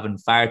up having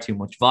far too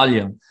much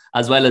volume.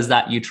 As well as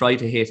that, you try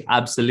to hit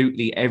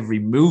absolutely every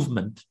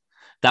movement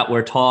that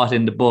we're taught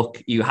in the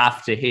book you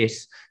have to hit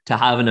to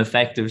have an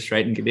effective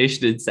strength and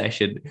conditioning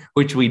session,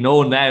 which we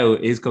know now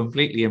is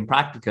completely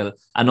impractical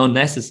and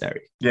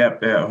unnecessary. Yeah,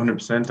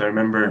 100%. I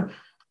remember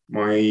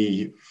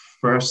my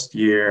first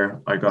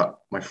year, I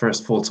got my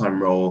first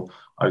full-time role.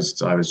 I was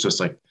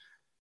just like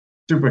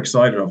super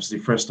excited, obviously,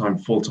 first time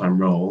full-time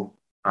role.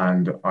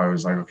 And I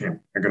was like, okay,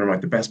 I'm going to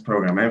write the best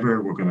program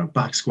ever. We're going to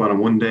back squat on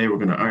one day. We're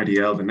going to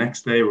RDL the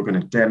next day. We're going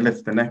to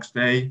deadlift the next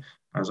day.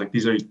 I was like,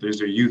 these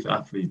are youth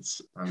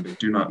athletes and they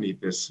do not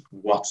need this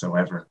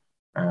whatsoever.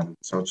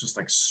 So it's just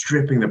like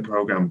stripping the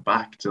program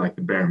back to like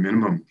the bare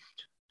minimum.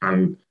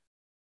 And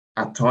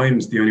at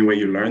times, the only way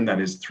you learn that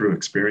is through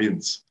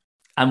experience.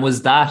 And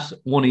was that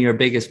one of your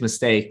biggest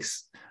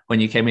mistakes when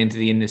you came into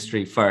the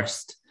industry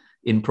first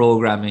in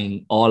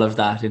programming all of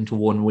that into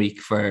 1 week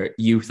for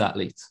youth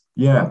athletes?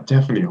 Yeah,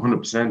 definitely,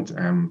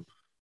 100%.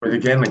 But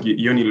again, like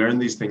you only learn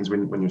these things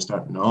when you're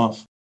starting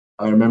off.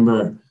 I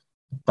remember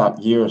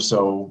that year or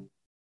so,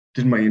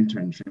 did my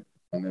internship,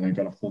 and then I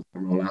got a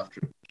full-time role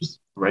after, which was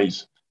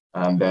great.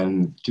 And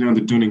then,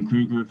 the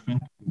Dunning-Kruger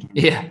effect?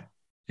 Yeah,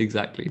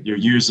 exactly. Your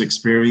year's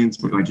experience,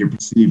 but like your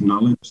perceived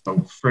knowledge. So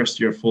first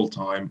year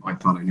full-time, I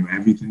thought I knew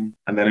everything.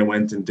 And then I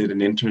went and did an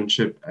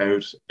internship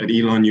out at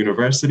Elon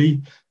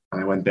University.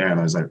 And I went there and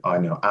I was like, I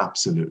know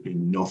absolutely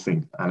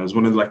nothing. And it was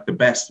one of like the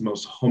best,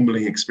 most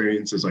humbling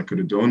experiences I could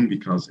have done,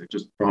 because it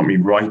just brought me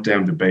right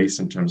down to base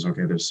in terms of,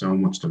 okay, there's so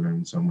much to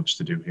learn, so much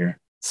to do here.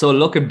 So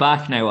looking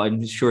back now,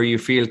 I'm sure you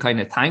feel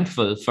kind of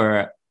thankful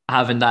for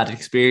having that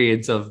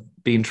experience of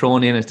being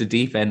thrown in at the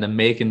deep end and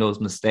making those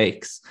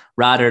mistakes,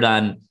 rather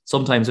than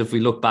sometimes if we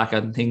look back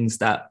on things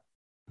that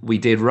we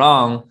did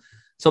wrong,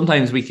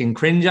 sometimes we can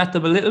cringe at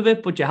them a little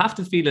bit, but you have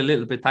to feel a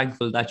little bit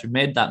thankful that you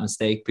made that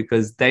mistake,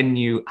 because then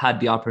you had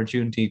the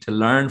opportunity to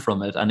learn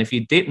from it. And if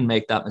you didn't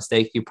make that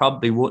mistake, you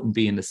probably wouldn't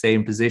be in the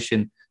same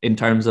position in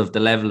terms of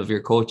the level of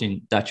your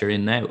coaching that you're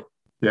in now.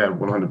 Yeah,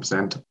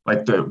 100%.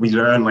 Like we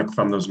learn like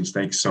from those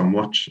mistakes so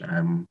much.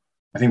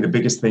 I think the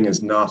biggest thing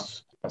is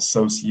not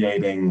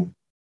associating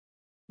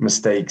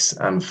mistakes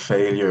and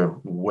failure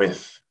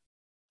with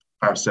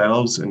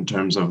ourselves, in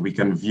terms of we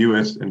can view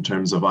it in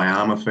terms of I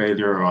am a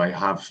failure or I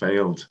have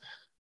failed.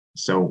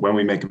 So when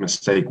we make a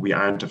mistake, we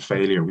aren't a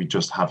failure, we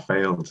just have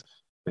failed.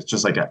 It's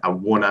just like a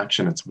one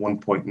action, it's one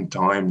point in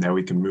time. Now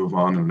we can move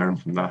on and learn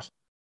from that.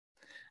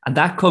 And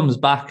that comes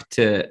back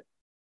to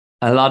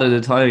a lot of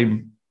the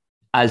time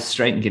as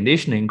strength and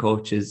conditioning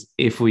coaches,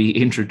 if we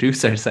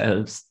introduce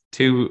ourselves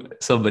to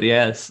somebody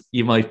else,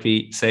 you might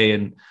be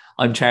saying,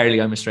 I'm Charlie,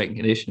 I'm a strength and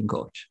conditioning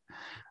coach.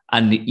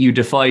 And you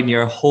define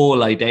your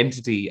whole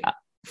identity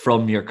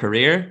from your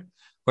career.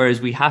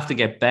 Whereas we have to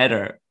get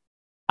better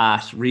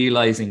at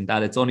realizing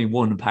that it's only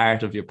one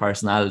part of your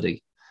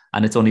personality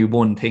and it's only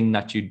one thing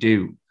that you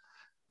do.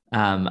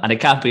 And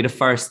it can't be the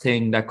first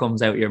thing that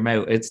comes out of your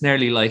mouth. It's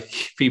nearly like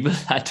people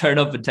that turn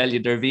up and tell you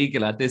they're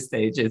vegan at this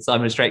stage. It's,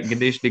 I'm a strength and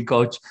conditioning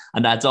coach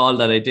and that's all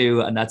that I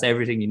do. And that's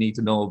everything you need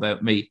to know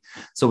about me.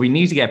 So we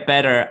need to get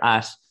better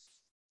at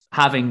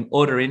having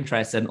other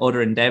interests and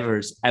other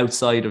endeavors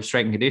outside of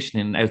strength and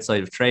conditioning and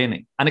outside of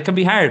training. And it can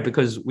be hard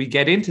because we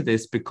get into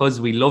this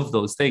because we love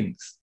those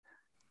things.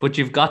 But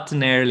you've got to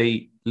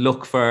nearly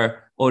look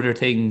for other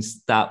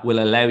things that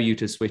will allow you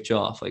to switch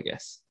off, I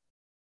guess.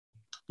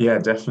 Yeah,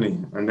 definitely.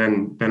 And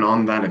then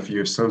on that, if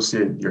you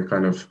associate your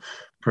kind of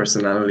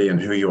personality and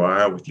who you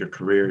are with your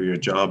career, your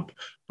job,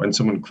 when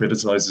someone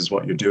criticizes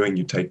what you're doing,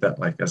 you take that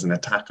like as an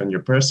attack on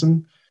your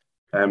person.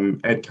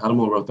 Ed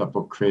Catmull wrote that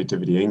book,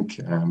 Creativity Inc.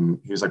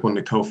 He was like one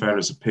of the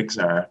co-founders of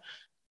Pixar.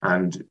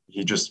 And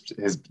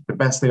the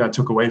best thing I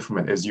took away from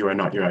it is you are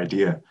not your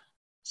idea.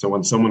 So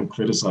when someone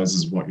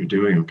criticizes what you're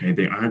doing, okay,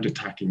 they aren't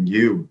attacking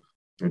you.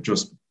 They're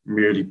just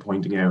merely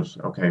pointing out,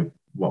 okay,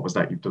 what was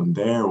that you've done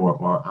there,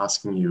 or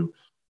asking you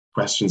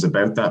questions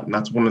about that. And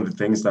that's one of the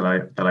things that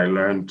I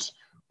learned,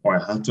 or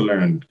I had to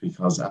learn,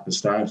 because at the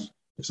start,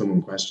 if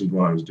someone questioned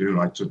what I was doing,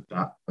 I took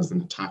that as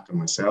an attack on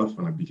myself,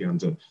 and I began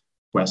to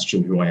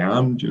question who I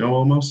am,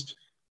 almost.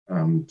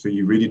 So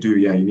you really do,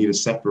 you need to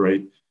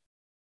separate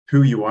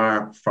who you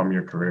are from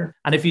your career.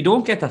 And if you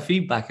don't get that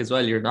feedback as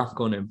well, you're not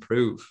going to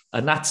improve.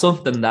 And that's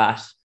something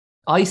that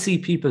I see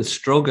people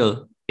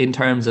struggle in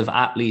terms of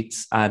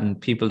athletes and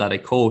people that I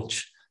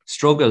coach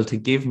struggle to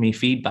give me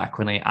feedback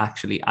when I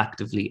actually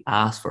actively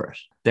ask for it.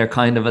 They're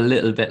kind of a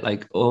little bit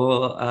like,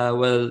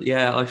 well,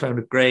 yeah, I found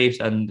it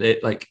great. And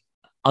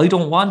I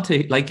don't want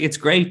to, it's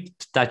great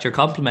that you're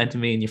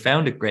complimenting me and you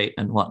found it great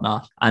and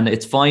whatnot. And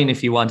it's fine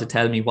if you want to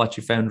tell me what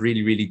you found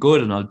really, really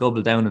good, and I'll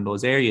double down in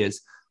those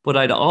areas. But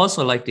I'd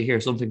also like to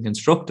hear something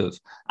constructive.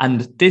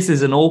 And this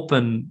is an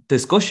open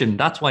discussion.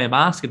 That's why I'm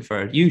asking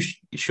for it. You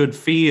should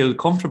feel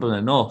comfortable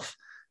enough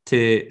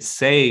to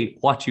say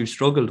what you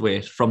struggled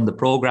with from the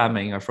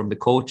programming or from the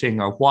coaching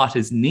or what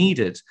is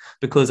needed.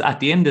 Because at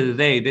the end of the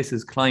day, this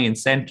is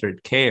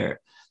client-centered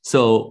care.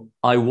 So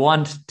I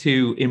want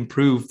to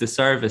improve the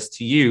service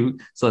to you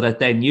so that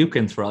then you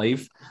can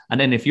thrive. And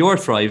then if you're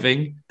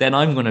thriving, then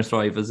I'm going to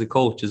thrive as a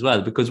coach as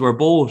well, because we're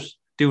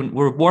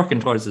working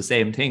towards the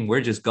same thing.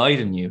 We're just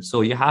guiding you.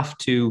 So you have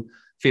to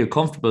feel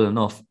comfortable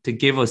enough to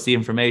give us the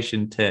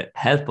information to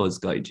help us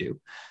guide you.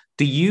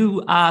 Do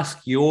you ask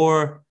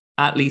your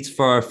athletes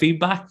for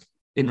feedback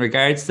in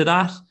regards to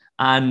that?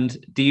 And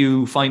do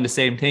you find the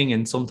same thing?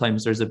 And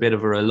sometimes there's a bit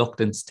of a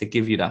reluctance to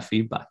give you that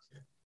feedback.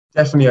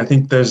 Definitely. I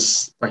think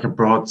there's like a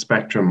broad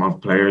spectrum of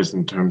players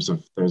in terms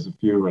of, there's a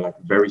few who are like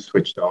very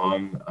switched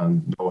on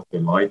and know what they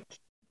like,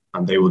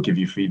 and they will give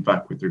you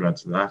feedback with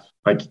regards to that.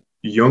 Like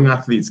young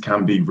athletes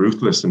can be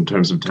ruthless in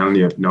terms of telling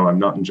you, no, I'm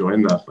not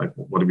enjoying that. Like,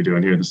 what are we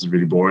doing here? This is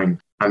really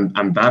boring.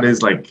 And that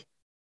is like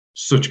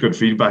such good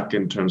feedback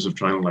in terms of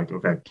trying to like,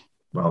 okay,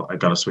 well, I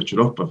got to switch it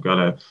up. I've got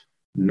to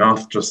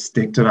not just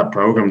stick to that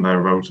program that I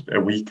wrote a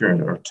week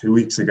or 2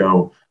 weeks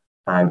ago.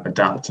 and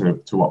adapt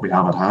to what we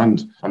have at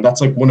hand. And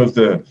that's like one of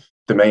the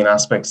main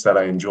aspects that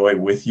I enjoy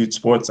with youth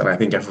sports. And I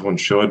think everyone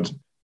should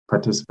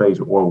participate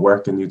or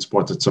work in youth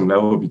sports at some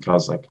level,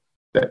 because like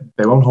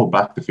they won't hold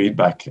back the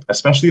feedback,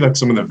 especially like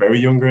some of the very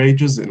younger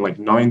ages in like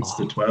 9th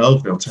to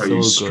 12, they'll tell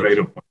you So straight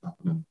good. up what's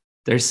happening.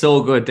 They're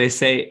so good. They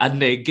say,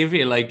 and they give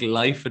you like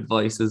life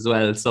advice as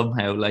well,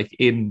 somehow, like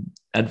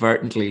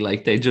inadvertently,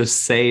 like they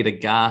just say the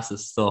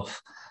gases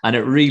stuff. And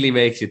it really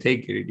makes you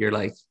think. You're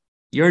like,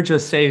 you're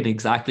just saying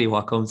exactly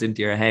what comes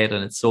into your head.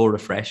 And it's so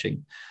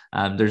refreshing.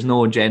 There's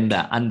no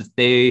agenda. And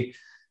they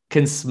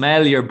can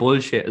smell your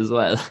bullshit as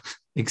well.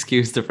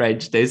 Excuse the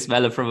French. They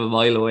smell it from a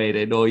mile away.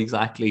 They know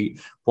exactly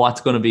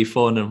what's going to be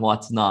fun and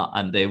what's not.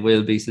 And they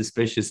will be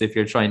suspicious if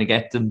you're trying to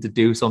get them to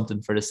do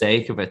something for the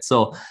sake of it.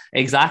 So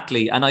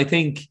exactly. And I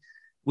think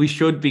we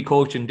should be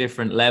coaching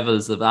different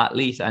levels of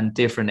athlete and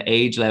different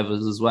age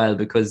levels as well,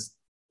 because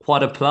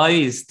what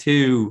applies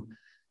to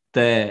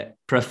the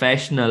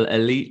professional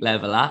elite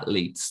level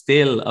athlete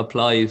still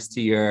applies to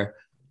your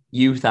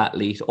youth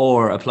athlete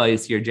or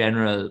applies to your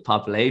general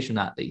population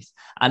athlete.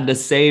 And the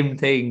same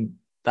thing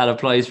that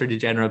applies for the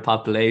general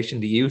population,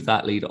 the youth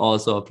athlete,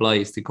 also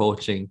applies to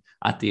coaching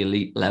at the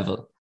elite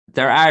level.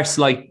 There are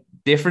slight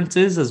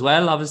differences as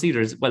well. Obviously,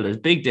 there's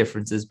big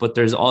differences, but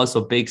there's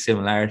also big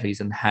similarities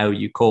in how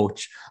you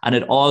coach. And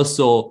it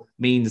also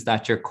means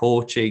that you're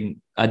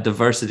coaching a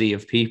diversity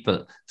of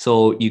people.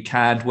 So you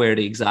can't wear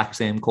the exact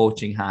same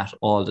coaching hat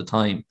all the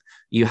time.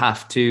 You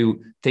have to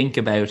think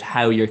about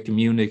how you're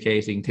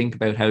communicating, think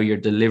about how you're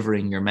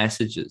delivering your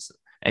messages,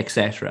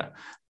 etc.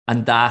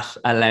 And that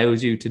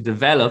allows you to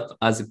develop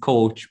as a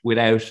coach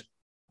without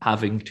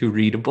having to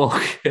read a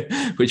book,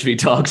 which we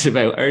talked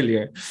about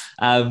earlier.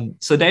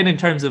 So then in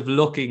terms of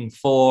looking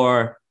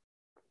for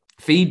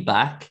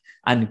feedback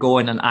and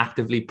going and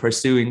actively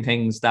pursuing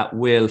things that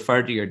will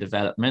further your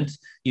development,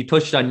 you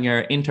touched on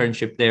your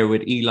internship there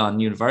with Elon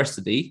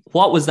University.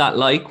 What was that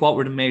like? What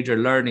were the major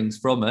learnings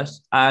from it?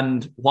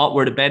 And what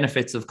were the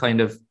benefits of kind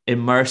of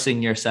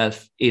immersing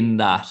yourself in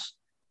that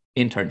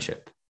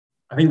internship?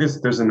 I think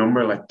there's a number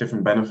of like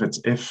different benefits.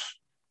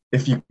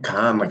 If you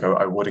can, like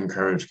I would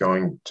encourage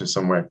going to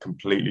somewhere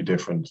completely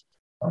different.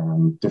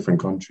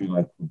 Different country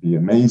like would be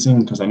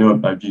amazing, because I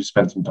know you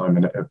spent some time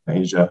in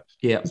Asia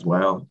as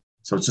well.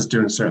 So it's just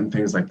doing certain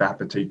things like that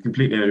take you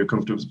completely out of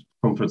your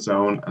comfort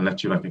zone and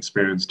let you like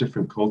experience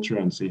different culture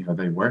and see how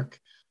they work.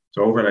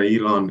 So over at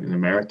Elon in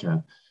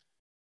America,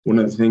 one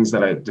of the things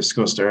that I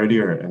discussed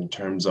earlier in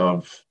terms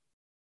of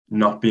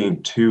not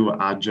being too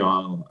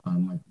agile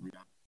and like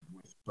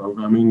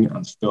programming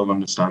and still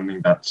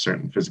understanding that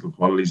certain physical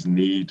qualities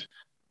need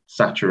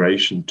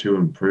saturation to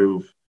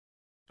improve.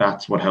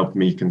 That's what helped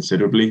me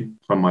considerably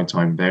from my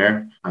time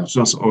there. And it's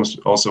just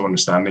also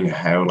understanding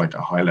how like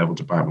a high level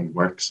department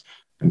works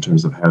in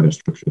terms of how they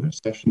structure their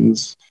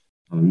sessions.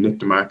 Nick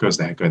DeMarco is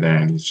the head guy there,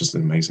 and he's just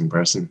an amazing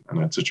person. And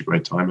I had such a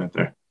great time out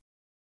there.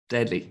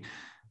 Deadly.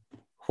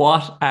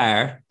 What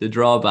are the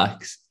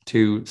drawbacks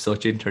to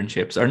such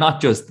internships, or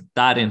not just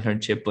that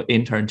internship, but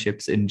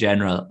internships in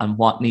general? And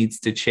what needs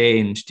to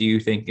change, do you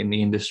think, in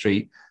the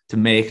industry to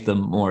make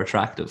them more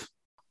attractive?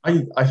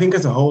 I think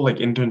as a whole, like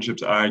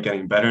internships are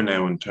getting better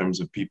now in terms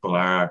of people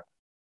are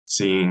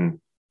seeing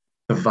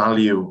the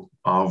value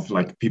of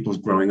like people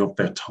growing up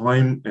their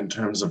time in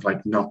terms of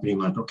like not being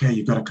like, okay,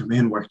 you've got to come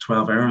in, work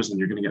 12 hours and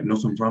you're going to get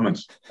nothing from it.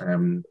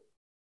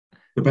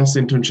 The best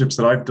internships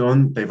that I've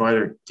done, they've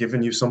either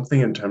given you something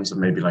in terms of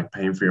maybe like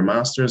paying for your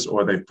master's,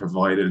 or they've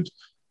provided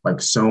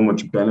like so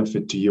much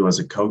benefit to you as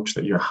a coach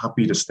that you're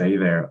happy to stay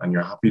there and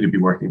you're happy to be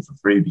working for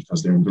free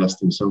because they're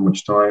investing so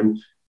much time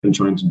in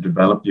trying to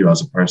develop you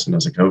as a person,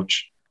 as a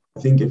coach.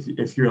 I think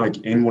if you're like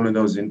in one of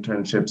those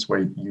internships where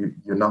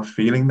you're not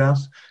feeling that,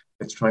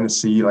 it's trying to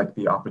see like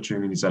the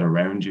opportunities that are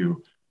around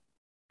you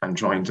and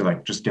trying to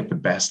like just get the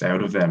best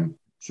out of them.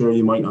 Sure,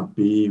 you might not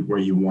be where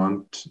you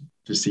want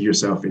to see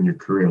yourself in your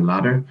career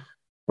ladder,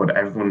 but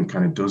everyone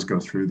kind of does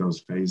go through those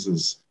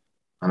phases.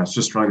 And it's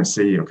just trying to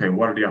see, okay,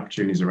 what are the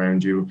opportunities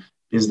around you?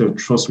 Is there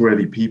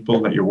trustworthy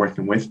people that you're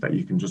working with that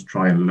you can just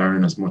try and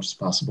learn as much as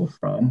possible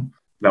from?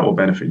 That will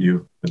benefit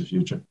you for the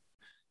future.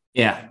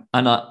 Yeah.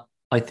 And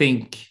I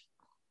think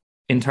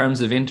in terms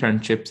of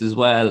internships as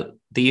well,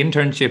 the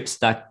internships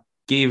that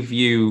give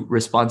you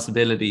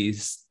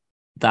responsibilities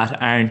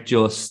that aren't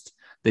just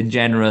the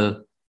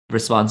general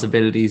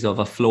responsibilities of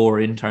a floor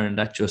intern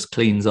that just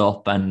cleans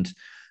up and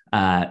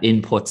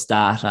inputs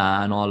data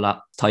and all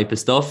that type of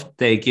stuff.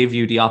 They give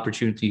you the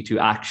opportunity to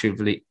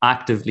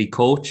actively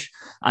coach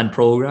and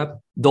program.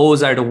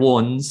 Those are the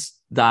ones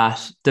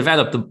that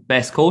develop the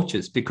best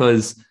coaches,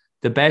 because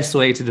the best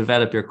way to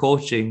develop your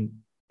coaching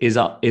is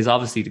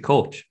obviously to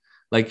coach.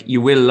 Like,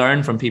 you will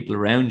learn from people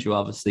around you,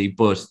 obviously,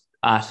 but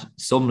at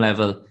some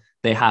level,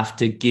 they have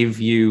to give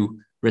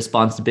you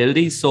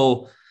responsibilities.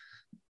 So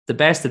the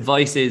best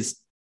advice is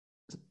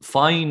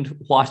find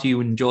what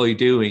you enjoy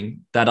doing,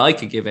 that I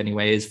could give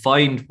anyway, is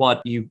find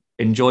what you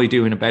enjoy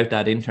doing about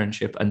that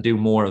internship and do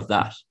more of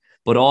that.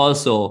 But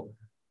also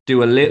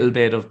do a little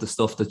bit of the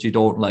stuff that you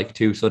don't like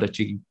too, so that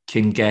you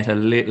can get a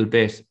little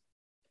bit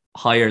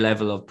higher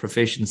level of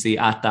proficiency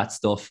at that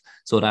stuff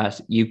so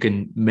that you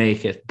can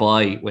make it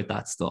by with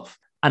that stuff.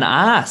 And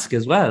ask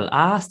as well.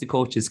 Ask the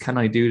coaches, can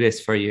I do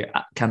this for you?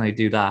 Can I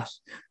do that?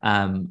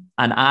 And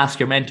ask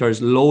your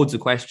mentors loads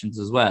of questions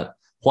as well.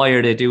 Why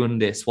are they doing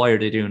this? Why are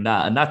they doing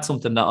that? And that's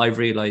something that I've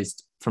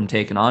realized from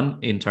taking on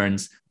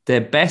interns. The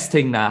best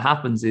thing that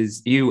happens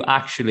is you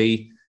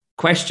actually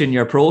question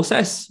your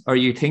process, or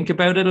you think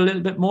about it a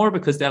little bit more,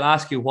 because they'll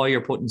ask you why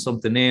you're putting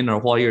something in, or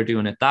why you're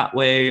doing it that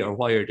way, or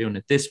why you're doing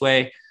it this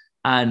way.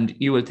 And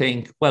you will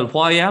think, well,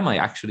 why am I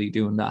actually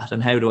doing that?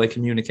 And how do I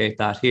communicate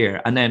that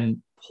here? And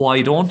then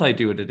why don't I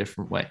do it a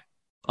different way?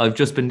 I've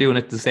just been doing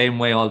it the same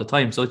way all the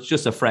time. So it's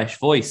just a fresh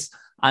voice.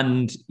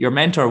 And your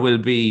mentor will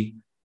be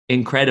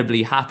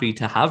incredibly happy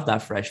to have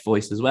that fresh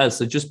voice as well.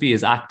 So just be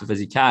as active as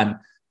you can.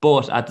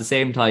 But at the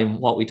same time,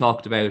 what we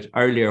talked about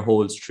earlier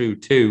holds true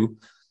too.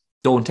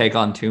 Don't take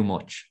on too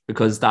much,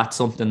 because that's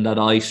something that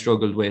I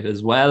struggled with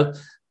as well.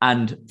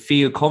 And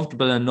feel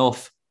comfortable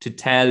enough to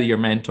tell your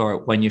mentor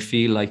when you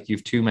feel like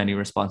you've too many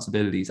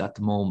responsibilities at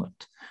the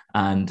moment,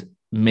 and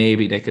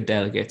maybe they could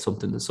delegate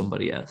something to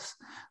somebody else.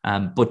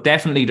 But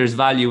definitely there's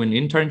value in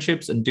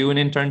internships and doing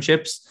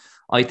internships.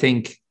 I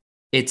think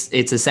it's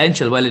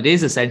essential. Well, it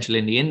is essential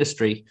in the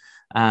industry.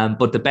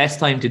 But the best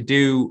time to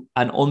do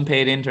an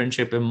unpaid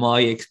internship, in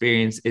my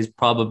experience, is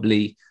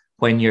probably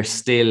when you're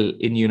still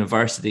in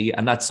university.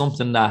 And that's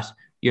something that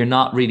you're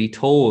not really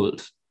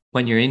told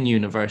when you're in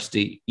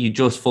university. You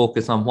just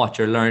focus on what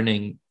you're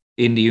learning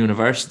in the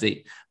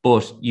university,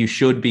 but you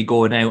should be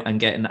going out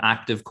and getting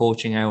active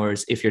coaching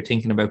hours if you're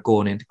thinking about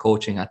going into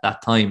coaching at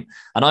that time.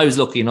 And I was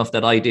lucky enough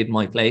that I did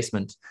my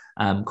placement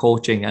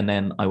coaching, and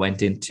then I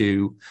went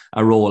into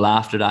a role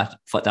after that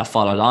that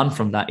followed on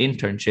from that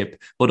internship.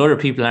 But other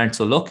people aren't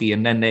so lucky,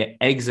 and then they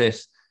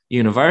exit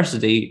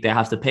university, they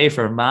have to pay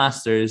for a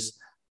master's,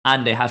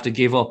 and they have to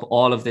give up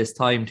all of this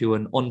time to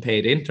an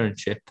unpaid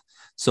internship.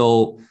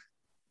 So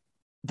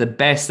the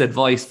best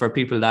advice for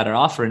people that are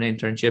offering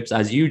internships,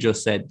 as you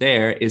just said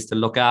there, is to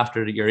look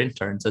after your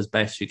interns as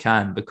best you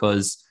can,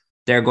 because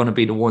they're going to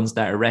be the ones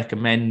that are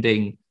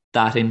recommending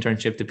that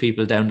internship to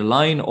people down the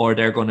line, or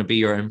they're going to be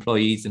your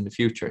employees in the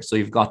future. So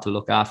you've got to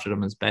look after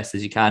them as best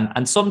as you can.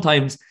 And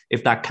sometimes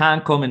if that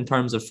can't come in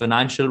terms of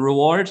financial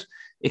reward,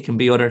 it can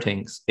be other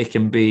things. It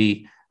can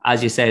be,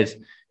 as you said,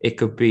 it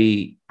could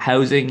be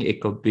housing, it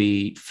could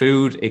be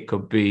food, it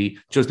could be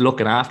just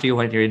looking after you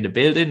when you're in the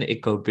building,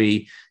 it could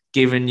be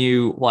giving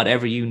you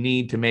whatever you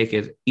need to make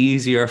it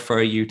easier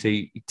for you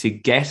to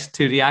get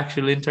to the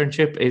actual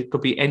internship. It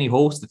could be any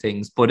host of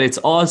things, but it's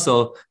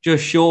also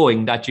just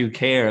showing that you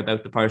care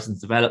about the person's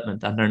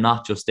development, and they're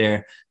not just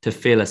there to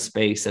fill a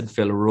space and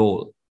fill a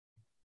role.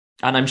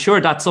 And I'm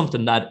sure that's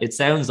something that it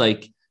sounds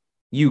like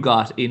you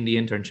got in the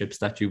internships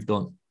that you've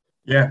done.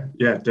 Yeah,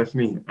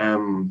 definitely.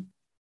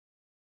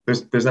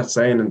 There's that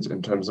saying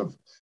in terms of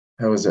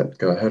how does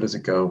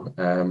it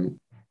go?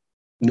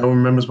 No one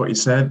remembers what you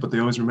said, but they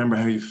always remember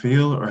how you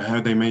feel, or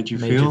how they made you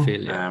feel.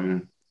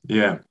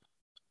 Yeah.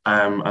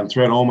 And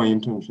throughout all my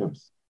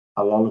internships,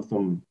 a lot of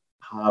them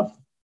have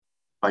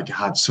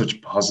had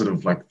such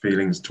positive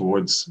feelings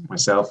towards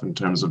myself, in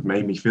terms of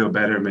made me feel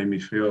better, made me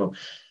feel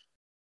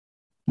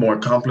more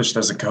accomplished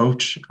as a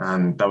coach.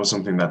 And that was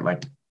something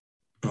that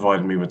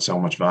provided me with so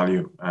much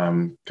value.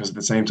 Because at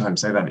the same time,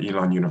 say that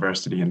Elon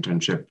University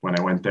internship, when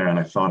I went there and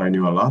I thought I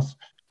knew a lot,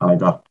 and I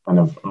got kind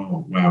of,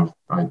 oh, wow,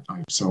 I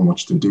have so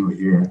much to do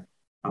here.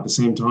 At the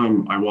same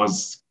time, I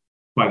was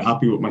quite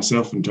happy with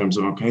myself in terms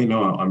of, okay,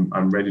 no,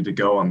 I'm ready to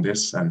go on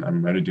this, and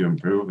I'm ready to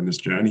improve in this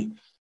journey.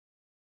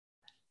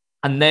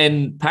 And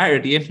then part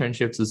of the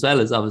internships as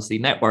well is obviously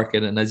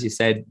networking. And as you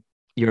said,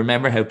 you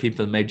remember how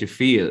people made you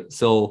feel.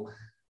 So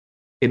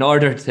in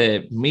order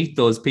to meet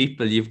those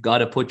people, you've got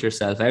to put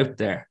yourself out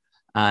there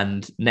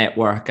and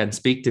network and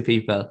speak to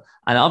people.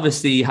 And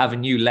obviously,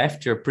 having you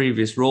left your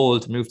previous role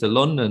to move to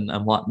London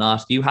and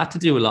whatnot, you had to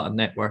do a lot of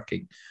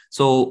networking.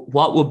 So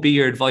what would be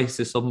your advice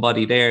to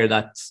somebody there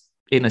that's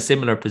in a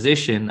similar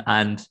position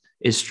and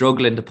is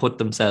struggling to put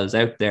themselves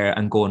out there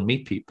and go and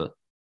meet people?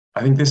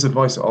 I think this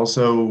advice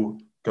also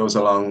goes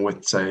along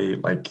with, say,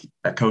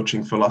 a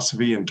coaching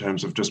philosophy, in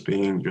terms of just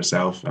being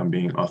yourself and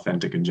being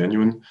authentic and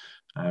genuine.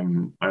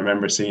 I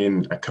remember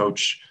seeing a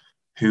coach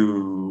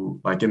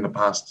who, in the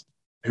past,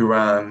 who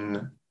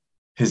ran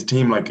his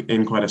team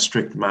in quite a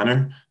strict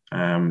manner.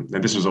 And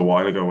this was a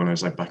while ago when I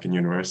was back in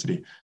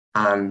university.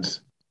 And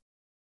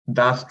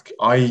that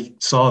I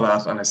saw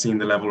that, and I seen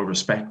the level of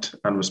respect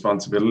and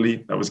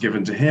responsibility that was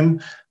given to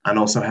him, and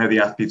also how the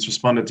athletes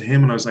responded to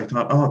him. And I was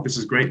thought, oh, this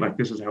is great.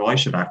 This is how I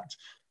should act.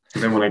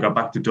 And then when I got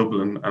back to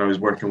Dublin and I was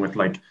working with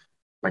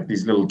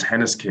these little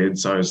tennis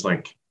kids, I was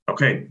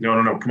okay,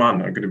 no, come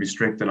on, I'm going to be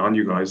strict and on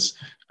you guys,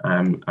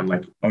 and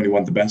only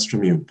want the best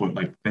from you. But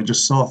they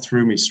just saw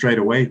through me straight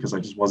away, because I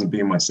just wasn't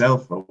being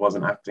myself. I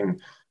wasn't acting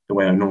the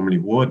way I normally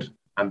would.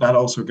 And that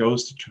also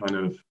goes to kind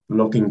of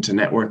looking to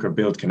network or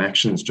build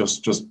connections.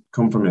 Just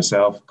come from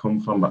yourself,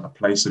 come from a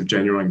place of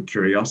genuine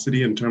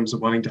curiosity in terms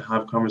of wanting to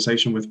have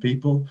conversation with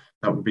people.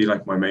 That would be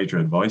my major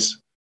advice.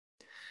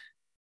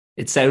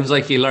 It sounds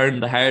like you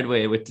learned the hard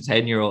way with the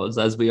 10-year-olds,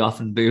 as we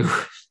often do.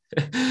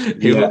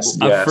 Yes,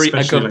 yeah, A especially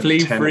like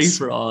complete free tennis.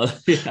 for all.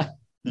 Yeah.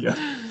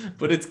 Yeah.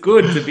 But it's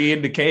good to be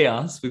in the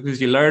chaos because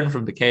you learn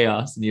from the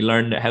chaos and you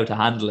learn how to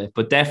handle it.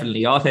 But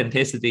definitely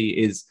authenticity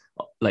is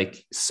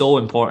like so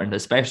important,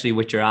 especially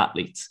with your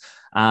athletes.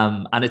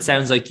 And it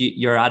sounds like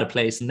you're at a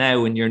place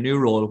now in your new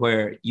role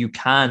where you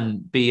can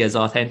be as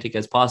authentic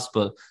as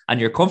possible and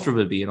you're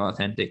comfortable being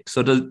authentic.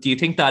 So do you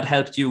think that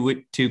helped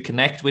you to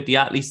connect with the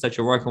athletes that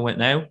you're working with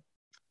now?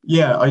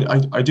 Yeah,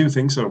 I do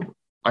think so.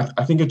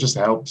 I think it just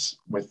helps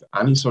with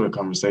any sort of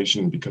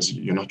conversation because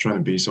you're not trying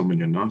to be someone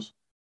you're not.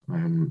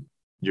 Um,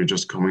 you're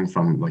just coming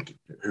from like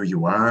who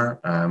you are,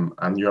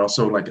 and you're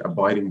also like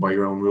abiding by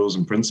your own rules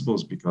and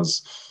principles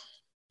because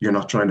you're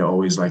not trying to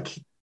always like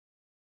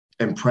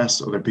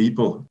impress other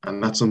people.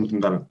 And that's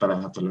something that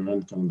I have to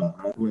learn kind of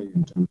the hard way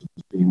in terms of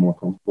just being more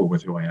comfortable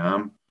with who I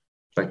am.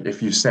 Like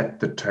if you set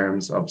the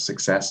terms of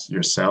success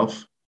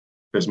yourself,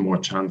 there's more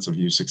chance of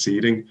you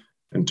succeeding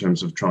in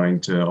terms of trying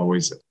to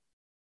always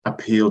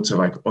appeal to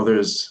like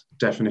others'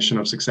 definition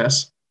of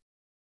success.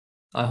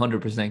 I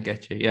 100%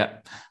 get you. Yeah.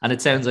 And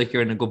it sounds like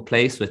you're in a good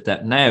place with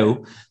that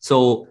now.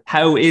 So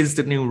how is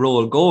the new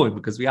role going?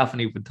 Because we haven't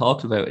even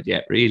talked about it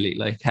yet, really.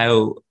 Like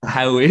how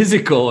is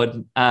it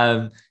going?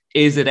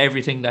 Is it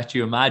everything that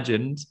you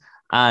imagined?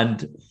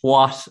 And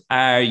what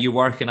are you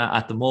working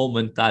at the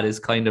moment that is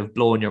kind of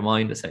blowing your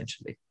mind,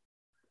 essentially?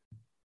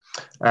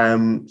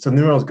 So the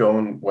new role's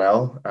going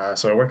well.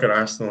 So I work at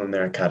Arsenal in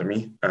their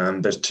academy,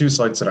 and there's two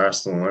sites at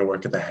Arsenal, and I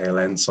work at the Hale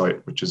End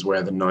site, which is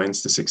where the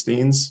 9s to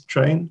 16s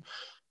train.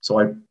 So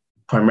I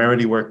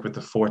primarily work with the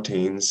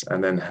 14s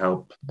and then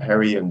help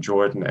Perry and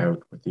Jordan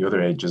out with the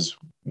other ages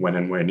when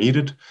and where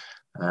needed.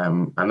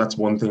 And that's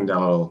one thing that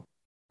I'll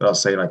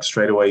say like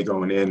straight away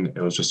going in, it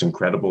was just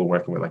incredible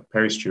working with like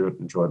Perry Stewart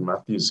and Jordan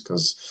Matthews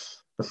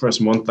because the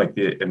first month, like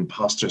the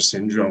imposter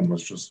syndrome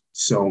was just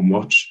so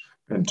much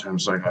in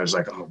terms of like, I was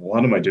like, oh,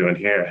 what am I doing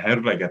here? How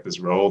did I get this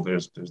role?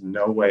 There's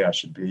no way I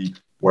should be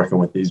working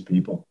with these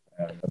people.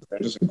 They're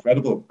just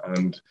incredible.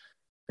 And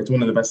it's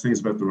one of the best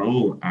things about the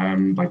role.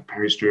 Like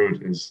Perry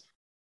Stewart is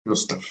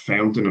just a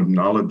fountain of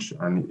knowledge,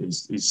 and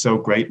he's so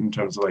great in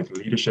terms of like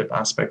leadership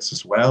aspects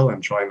as well,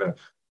 and trying to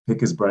pick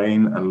his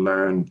brain and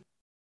learn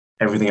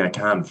everything I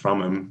can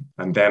from him.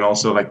 And then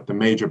also like the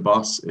major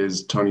boss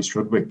is Tony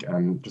Strudwick,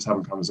 and just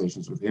having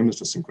conversations with him is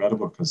just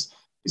incredible because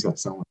he's got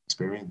so much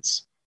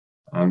experience.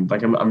 And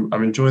like I'm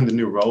enjoying the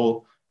new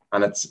role,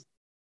 and it's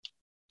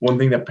one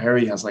thing that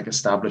Perry has like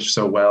established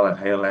so well at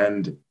Hale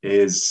End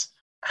is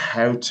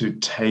how to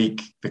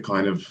take the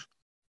kind of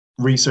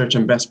research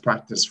and best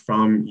practice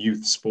from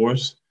youth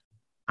sport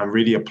and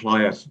really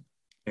apply it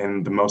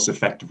in the most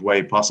effective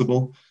way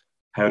possible.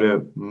 How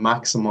to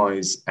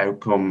maximize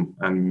outcome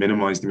and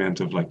minimize the amount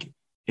of like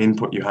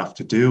input you have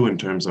to do in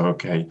terms of,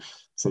 okay,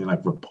 say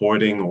like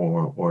reporting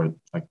or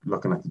like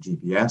looking at the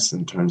GPS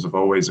in terms of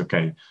always,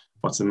 okay,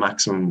 what's the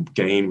maximum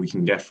gain we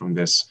can get from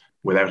this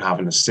without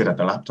having to sit at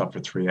the laptop for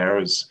 3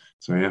 hours.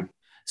 So yeah.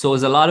 So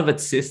is a lot of it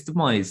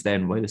systemized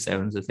then by the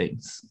sounds of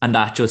things? And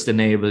that just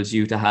enables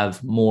you to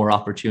have more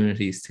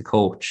opportunities to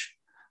coach.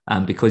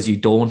 Because you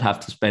don't have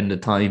to spend the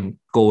time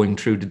going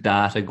through the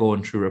data,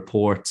 going through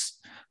reports,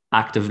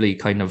 actively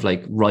kind of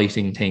like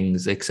writing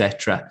things,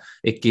 etc.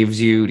 It gives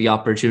you the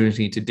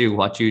opportunity to do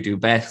what you do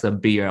best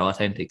and be your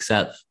authentic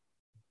self.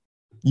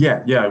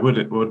 Yeah, I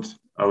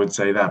would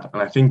say that.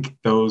 And I think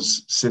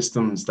those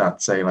systems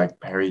that say like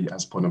Perry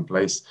has put in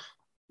place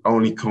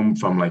only come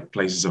from like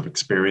places of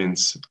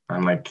experience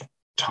and like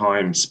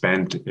time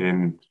spent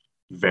in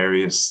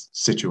various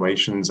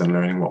situations and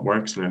learning what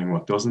works, learning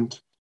what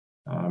doesn't.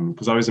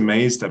 Because I was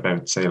amazed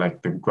about, say,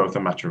 like the growth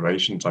and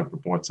maturation type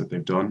reports that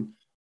they've done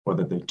or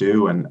that they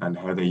do, and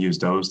how they use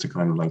those to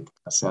kind of like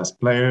assess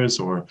players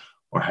or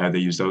how they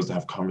use those to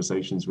have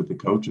conversations with the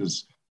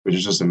coaches, which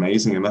is just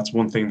amazing. And that's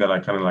one thing that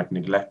I kind of like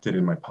neglected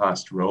in my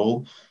past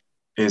role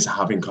is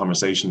having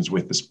conversations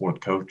with the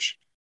sport coach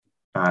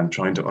and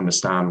trying to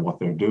understand what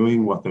they're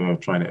doing, what they're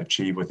trying to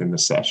achieve within the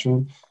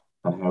session,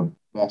 and how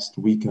best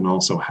we can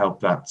also help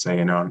that, say,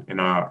 in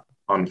our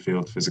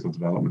on-field physical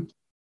development.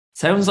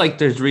 Sounds like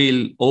there's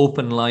real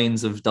open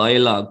lines of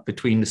dialogue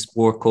between the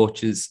sport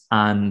coaches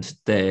and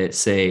the,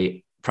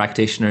 say,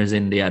 practitioners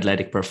in the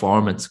athletic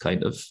performance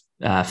kind of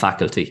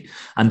faculty.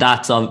 And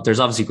there's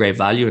obviously great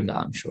value in that,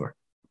 I'm sure.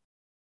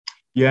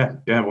 Yeah,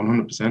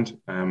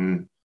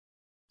 100%.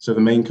 So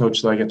the main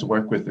coach that I get to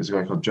work with is a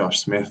guy called Josh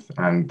Smith,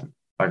 and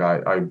like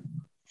I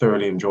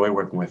thoroughly enjoy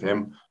working with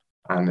him.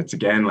 And it's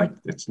again, like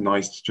it's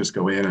nice to just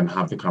go in and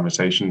have the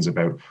conversations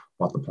about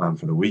what the plan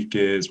for the week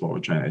is, what we're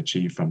trying to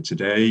achieve from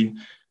today,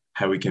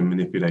 how we can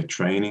manipulate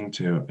training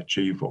to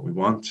achieve what we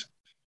want.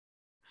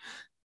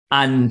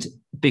 And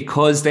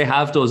because they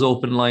have those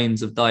open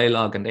lines of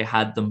dialogue and they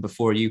had them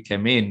before you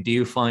came in, do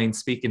you find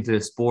speaking to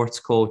the sports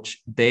coach,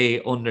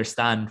 they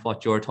understand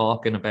what you're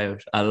talking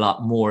about a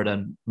lot more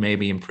than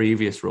maybe in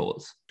previous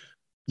roles?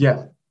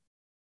 Yeah,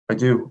 I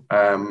do.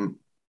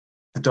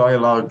 The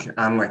dialogue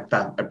and like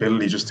that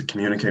ability just to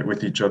communicate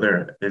with each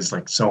other is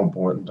like so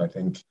important, I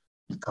think.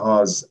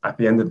 because at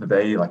the end of the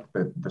day, like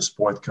the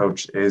sport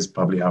coach is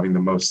probably having the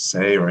most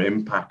say or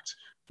impact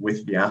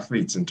with the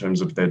athletes in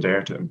terms of their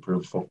dare to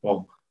improve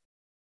football,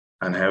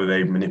 and how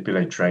they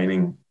manipulate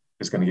training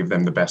is going to give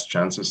them the best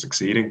chance of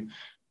succeeding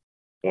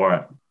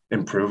or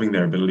improving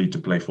their ability to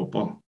play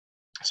football.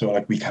 So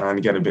like we can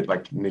get a bit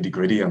like nitty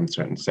gritty on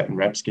certain set and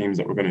rep schemes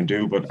that we're going to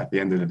do, but at the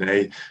end of the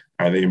day,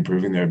 are they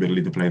improving their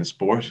ability to play the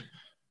sport?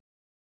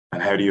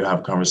 And how do you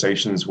have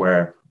conversations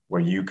where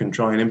you can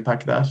try and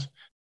impact that?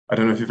 I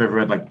don't know if you've ever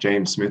read like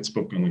James Smith's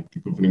book on like the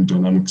governing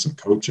dynamics of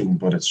coaching,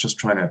 but it's just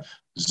trying to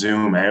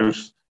zoom out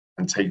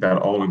and take that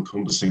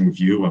all-encompassing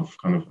view of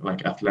kind of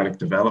like athletic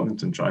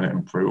development and trying to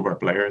improve our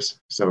players.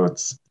 So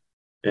it's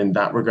in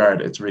that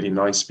regard, it's really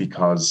nice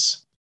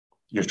because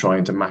you're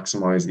trying to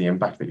maximize the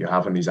impact that you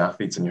have on these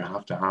athletes, and you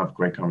have to have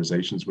great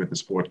conversations with the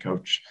sport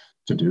coach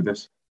to do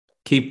this.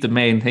 Keep the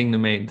main thing the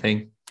main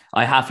thing.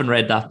 I haven't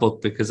read that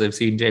book because I've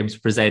seen James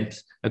present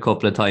a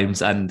couple of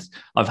times, and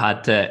I've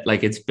had to,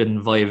 like, it's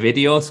been via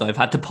video, so I've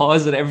had to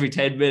pause it every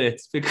 10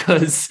 minutes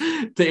because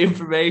the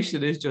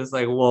information is just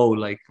like, whoa,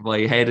 like my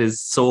head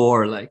is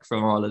sore like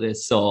from all of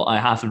this. So I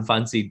haven't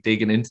fancied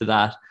digging into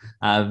that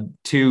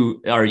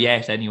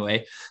yet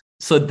anyway.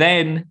 So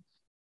then,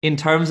 in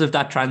terms of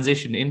that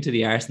transition into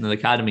the Arsenal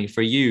Academy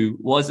for you,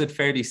 was it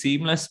fairly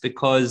seamless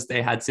because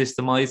they had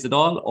systemized it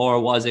all,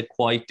 or was it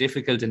quite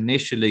difficult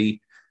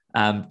initially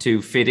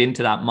to fit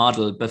into that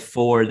model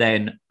before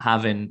then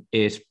having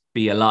it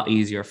be a lot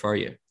easier for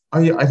you?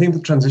 I think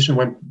the transition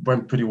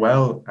went pretty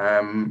well.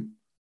 And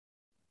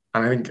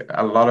I think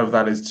a lot of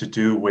that is to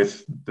do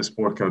with the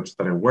sport coach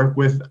that I work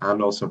with,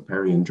 and also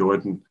Perry and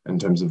Jordan, in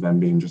terms of them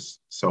being just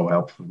so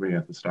helpful for me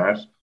at the start.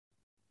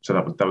 So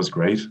that was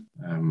great.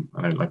 And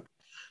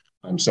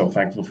I'm so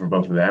thankful for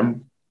both of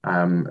them,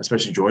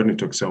 especially Jordan, who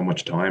took so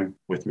much time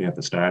with me at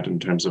the start in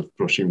terms of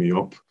brushing me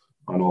up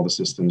on all the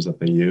systems that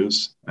they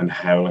use and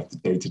how like the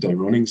day-to-day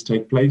runnings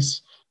take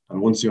place. And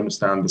once you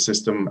understand the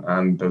system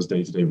and those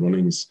day-to-day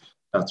runnings,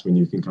 that's when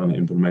you can kind of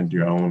implement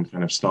your own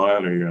kind of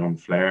style or your own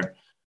flair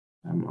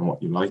and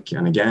what you like.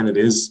 And again, it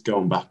is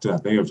going back to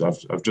that thing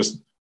of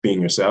just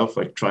being yourself.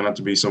 Like, try not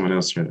to be someone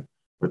else,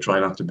 or try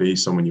not to be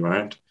someone you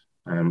aren't.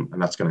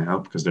 And that's going to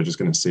help because they're just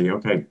going to see,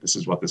 okay, this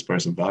is what this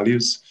person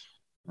values,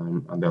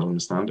 and they'll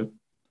understand it.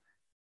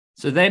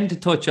 So then, to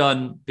touch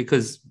on,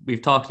 because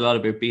we've talked a lot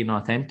about being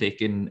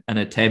authentic in an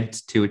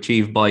attempt to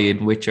achieve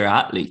buy-in with your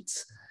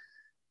athletes,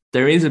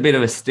 there is a bit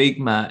of a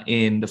stigma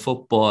in the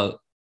football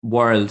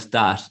world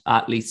that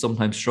athletes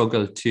sometimes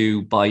struggle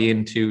to buy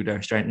into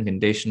their strength and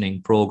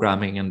conditioning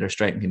programming and their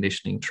strength and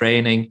conditioning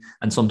training.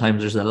 And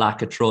sometimes there's a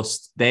lack of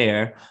trust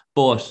there.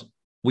 But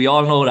we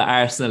all know that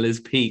Arsenal is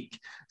peak.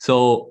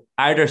 So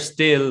are there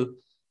still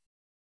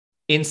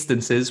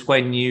instances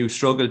when you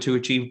struggle to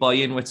achieve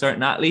buy-in with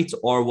certain athletes,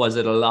 or was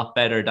it a lot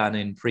better than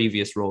in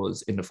previous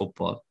roles in the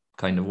football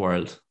kind of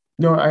world?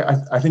 No,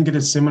 I think it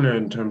is similar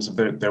in terms of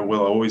there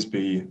will always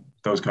be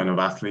those kind of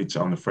athletes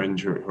on the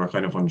fringe who are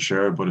kind of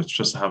unsure, but it's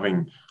just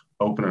having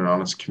open and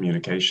honest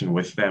communication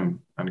with them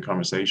and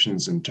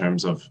conversations in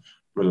terms of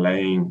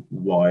relaying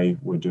why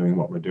we're doing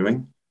what we're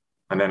doing,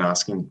 and then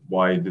asking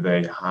why do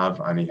they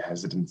have any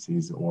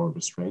hesitancies or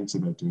restraints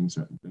about doing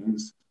certain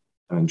things,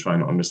 and then trying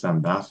to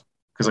understand that.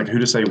 Because like, who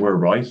to say we're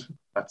right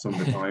at some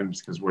of the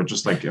times, because we're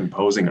just like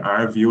imposing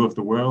our view of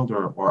the world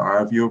or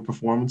our view of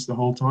performance the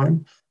whole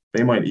time.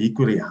 They might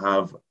equally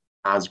have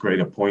as great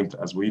a point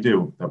as we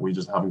do that we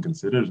just haven't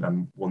considered,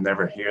 and we'll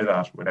never hear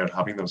that without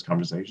having those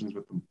conversations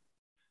with them.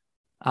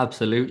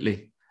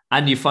 Absolutely.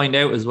 And you find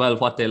out as well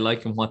what they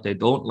like and what they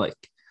don't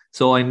like.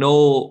 So I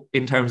know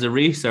in terms of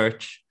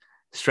research,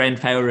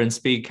 strength, power, and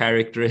speed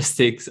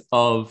characteristics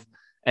of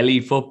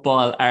elite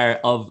football are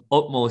of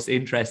utmost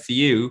interest to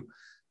you.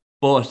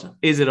 But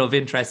is it of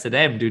interest to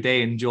them? Do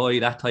they enjoy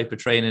that type of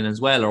training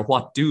as well? Or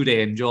what do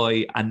they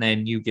enjoy? And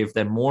then you give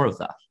them more of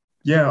that.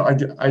 Yeah,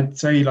 I'd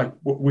say like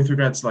with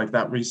regards to like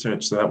that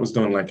research, so that was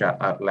done like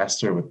at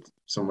Leicester with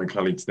some of my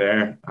colleagues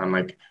there. And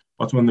like,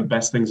 what's one of the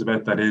best things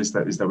about that is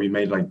that we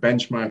made like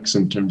benchmarks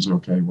in terms of,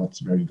 okay, what's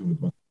very good,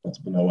 what's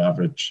below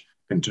average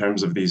in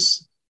terms of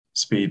these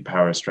speed,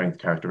 power, strength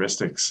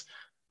characteristics.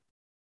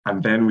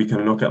 And then we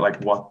can look at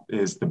like what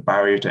is the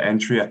barrier to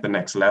entry at the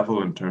next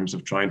level in terms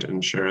of trying to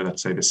ensure that,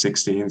 say, the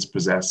 16s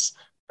possess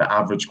the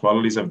average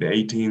qualities of the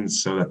 18s,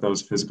 so that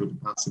those physical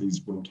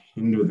capacities won't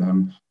hinder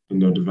them in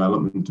their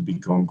development to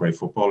become great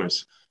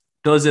footballers.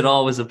 Does it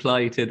always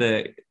apply to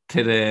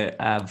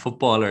the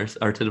footballers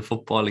or to the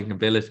footballing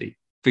ability?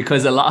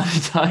 Because a lot of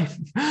the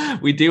time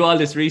we do all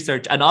this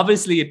research and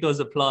obviously it does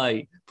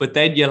apply, but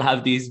then you'll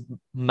have these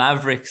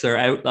mavericks or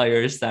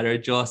outliers that are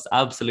just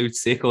absolute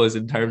sickos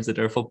in terms of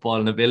their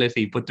footballing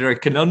ability, but they're a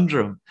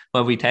conundrum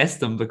when we test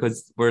them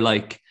because we're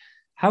like,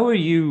 how are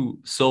you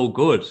so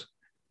good?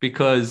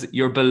 Because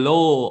you're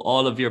below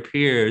all of your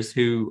peers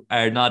who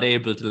are not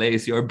able to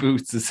lace your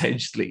boots,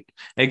 essentially.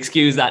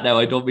 Excuse that now.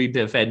 I don't mean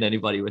to offend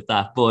anybody with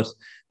that, but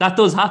that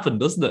does happen,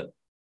 doesn't it?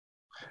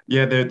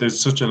 Yeah, there's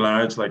such a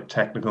large like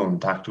technical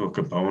and tactical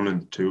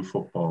component to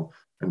football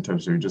in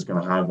terms of you're just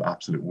going to have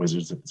absolute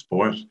wizards at the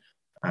sport.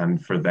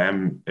 And for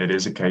them, it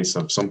is a case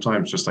of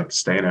sometimes just like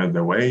staying out of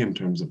their way in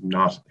terms of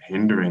not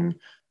hindering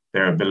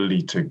their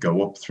ability to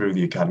go up through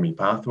the academy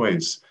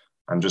pathways,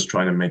 and just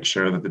trying to make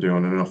sure that they're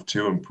doing enough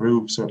to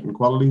improve certain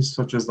qualities,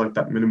 such as like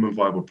that minimum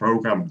viable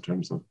program in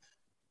terms of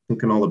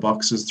ticking all the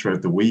boxes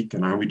throughout the week.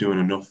 And are we doing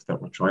enough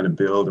that we're trying to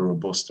build a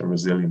robust and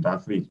resilient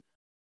athlete?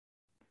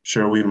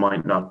 Sure, we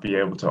might not be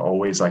able to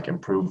always like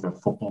improve their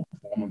football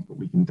performance, but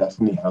we can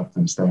definitely help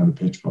them stay on the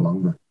pitch for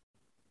longer.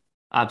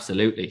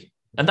 Absolutely.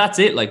 And that's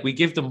it. Like, we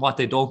give them what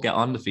they don't get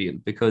on the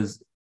field,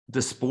 because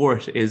the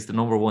sport is the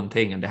number one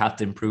thing and they have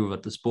to improve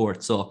at the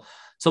sport. So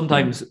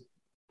sometimes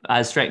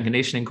as strength and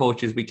conditioning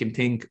coaches, we can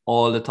think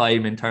all the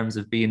time in terms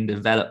of being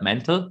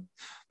developmental,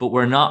 but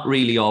we're not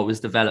really always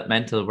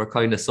developmental. We're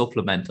kind of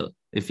supplemental,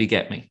 if you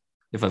get me,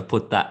 if I've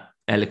put that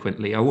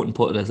eloquently. I wouldn't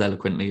put it as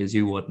eloquently as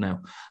you would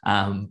now.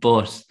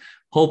 But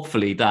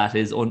hopefully that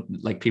is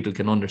like people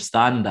can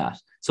understand that.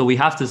 So we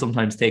have to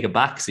sometimes take a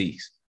back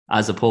seat,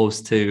 as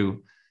opposed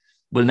to,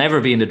 we'll never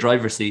be in the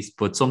driver's seat,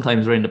 but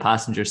sometimes we're in the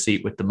passenger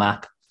seat with the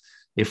map,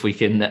 if we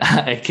can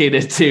kid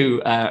it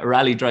to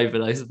rally drive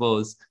it, I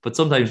suppose. But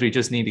sometimes we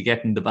just need to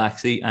get in the back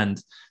seat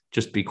and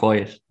just be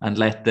quiet and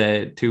let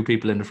the two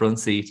people in the front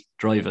seat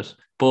drive it.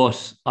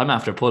 But I'm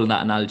after pulling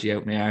that analogy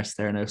out my arse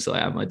there now, so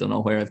I don't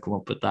know where I've come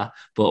up with that,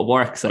 but it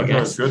works, I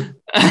guess. No, good.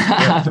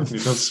 Yeah, it definitely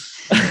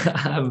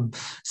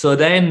does. So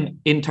then,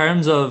 in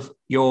terms of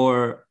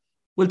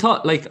we'll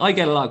talk, like, I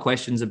get a lot of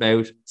questions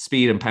about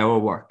speed and power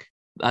work,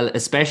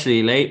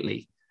 especially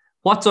lately.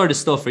 What sort of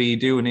stuff are you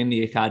doing in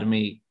the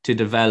academy to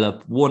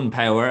develop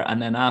power,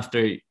 and then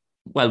after,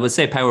 well, we'll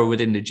say power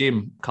within the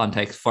gym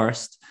context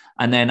first,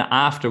 and then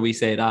after we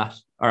say that,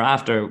 or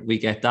after we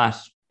get that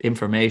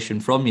information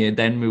from you,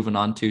 then moving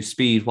on to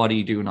speed, what are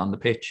you doing on the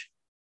pitch?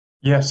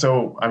 Yeah,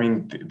 so I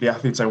mean, the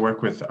athletes I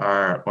work with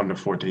are under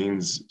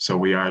 14s, so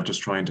we are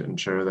just trying to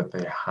ensure that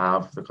they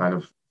have the kind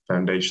of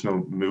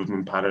foundational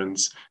movement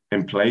patterns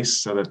in place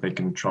so that they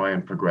can try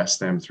and progress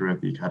them throughout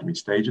the academy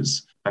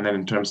stages. And then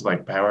in terms of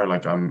like power,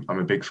 like I'm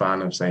a big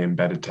fan of, say,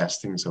 embedded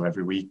testing. So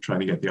every week trying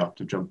to get the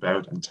octave jump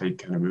out and take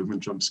kind of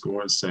movement jump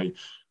scores, say,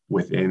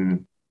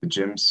 within the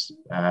gym's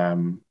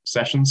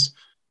sessions.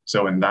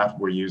 So in that,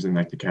 we're using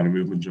like the kind of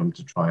movement jump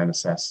to try and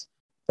assess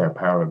their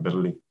power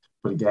ability.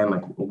 But again,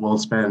 like I'll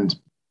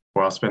spend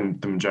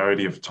the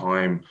majority of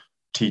time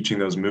teaching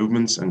those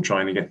movements and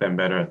trying to get them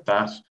better at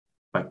that.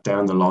 Like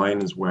down the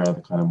line is where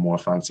the kind of more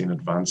fancy and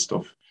advanced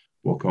stuff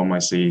will come. I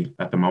see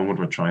at the moment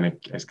we're trying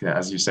to,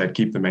 as you said,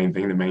 keep the main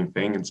thing,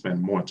 and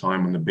spend more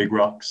time on the big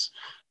rocks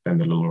than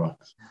the little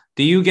rocks.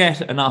 Do you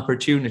get an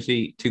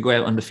opportunity to go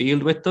out on the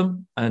field with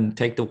them and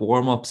take the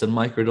warm-ups and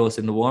microdose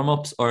in the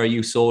warm-ups, or are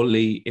you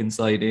solely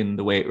inside in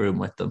the weight room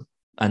with them?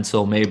 And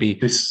so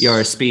maybe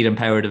your speed and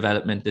power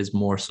development is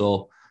more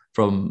so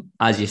from,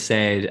 as you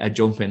said, a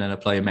jumping and a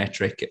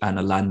plyometric and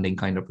a landing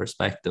kind of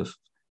perspective.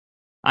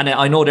 And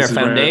I know they're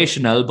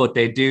foundational, but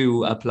they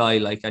do apply,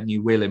 like, and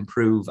you will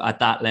improve at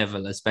that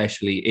level,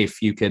 especially if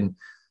you can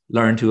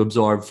learn to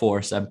absorb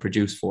force and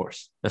produce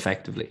force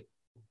effectively.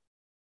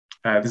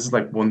 This is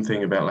like one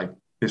thing about like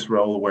this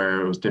role where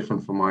it was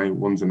different from my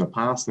ones in the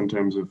past, in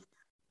terms of,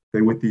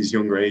 with these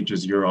younger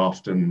ages, you're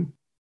often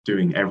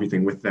doing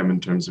everything with them in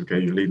terms of,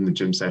 okay, you're leading the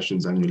gym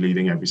sessions and you're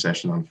leading every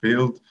session on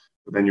field,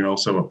 but then you're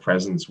also a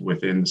presence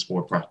within the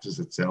sport practice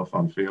itself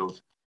on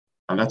field.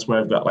 And that's where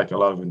I've got like a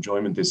lot of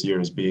enjoyment this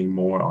year, is being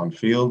more on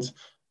field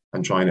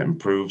and trying to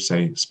improve,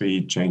 say,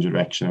 speed, change of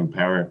direction and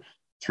power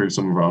through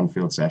some of our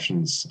on-field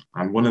sessions.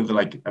 And one of the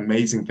like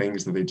amazing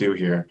things that they do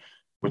here,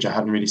 which I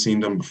hadn't really seen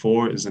done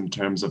before, is in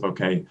terms of,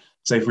 okay,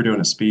 say if we're doing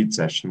a speed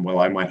session, well,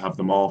 I might have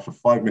them all for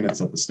 5 minutes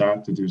at the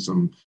start to do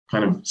some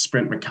kind of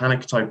sprint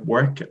mechanic type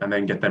work and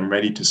then get them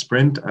ready to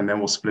sprint. And then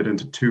we'll split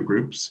into two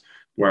groups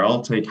where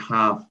I'll take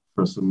half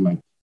for some like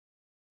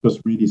just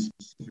really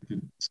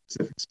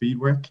specific speed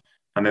work.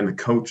 And then the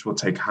coach will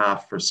take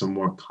half for some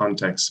more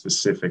context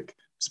specific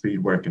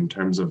speed work in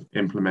terms of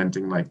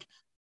implementing like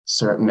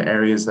certain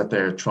areas that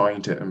they're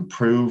trying to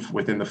improve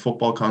within the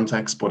football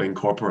context, but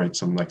incorporate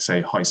some, like,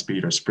 say, high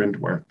speed or sprint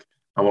work.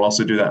 And we'll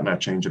also do that in our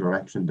change of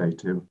direction day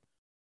too.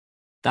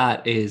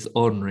 That is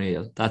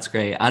unreal. That's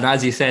great. And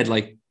as you said,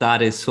 like,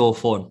 that is so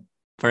fun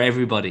for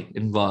everybody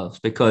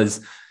involved,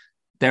 because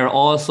they're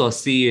also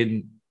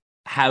seeing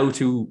how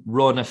to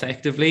run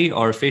effectively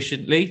or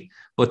efficiently,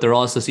 but they're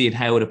also seeing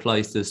how it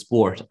applies to the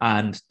sport,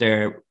 and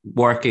they're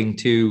working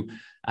to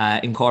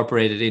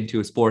incorporate it into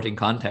a sporting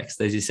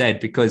context, as you said,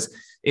 because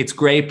it's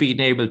great being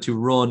able to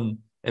run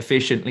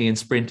efficiently and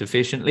sprint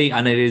efficiently,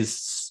 and it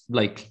is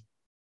like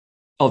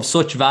of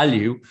such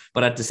value,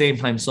 but at the same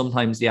time,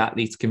 sometimes the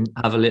athletes can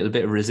have a little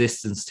bit of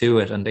resistance to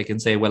it, and they can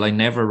say, well, I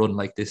never run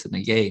like this in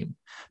a game.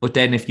 But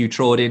then if you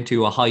throw it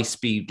into a high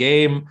speed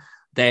game,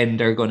 then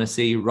they're going to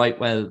see, right,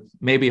 well,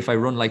 maybe if I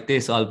run like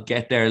this, I'll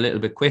get there a little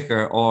bit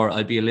quicker, or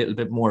I'll be a little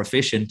bit more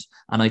efficient,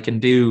 and I can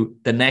do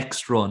the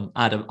next run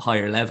at a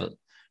higher level,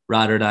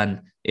 rather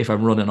than if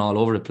I'm running all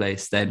over the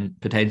place, then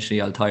potentially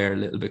I'll tire a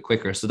little bit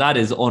quicker. So that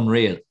is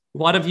unreal.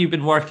 What have you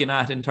been working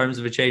at in terms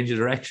of a change of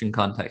direction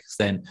context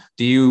then?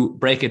 Do you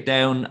break it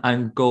down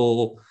and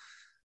go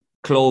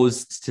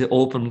closed to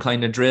open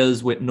kind of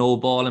drills with no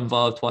ball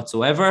involved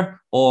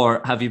whatsoever?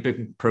 Or have you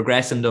been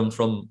progressing them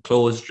from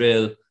closed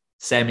drill,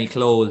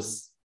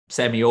 semi-closed,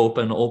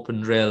 semi-open,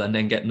 open drill, and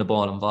then getting the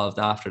ball involved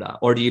after that?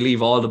 Or do you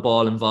leave all the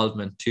ball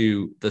involvement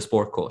to the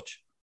sport coach?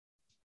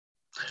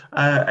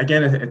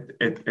 Again,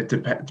 it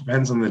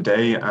depends on the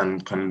day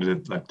and kind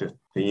of the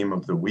theme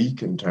of the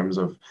week, in terms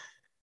of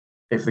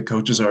if the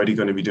coach is already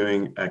going to be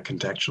doing a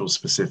contextual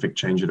specific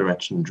change of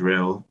direction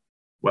drill,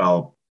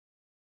 well,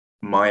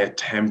 my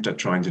attempt at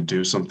trying to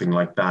do something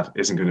like that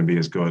isn't going to be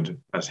as good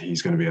as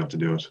he's going to be able to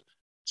do it.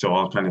 So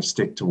I'll kind of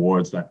stick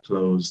towards that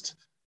closed,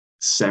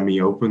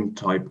 semi-open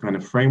type kind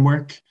of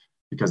framework,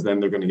 because then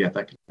they're going to get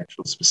that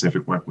contextual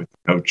specific work with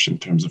the coach in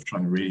terms of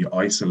trying to really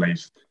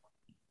isolate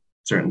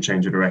certain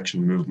change of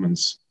direction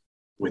movements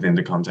within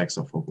the context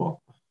of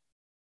football.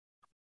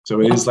 So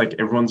it is like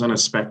it runs on a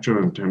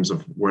spectrum in terms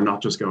of, we're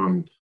not just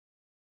going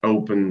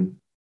open,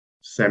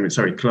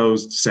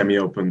 closed,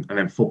 semi-open, and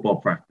then football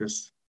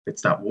practice.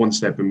 It's that one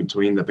step in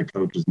between that the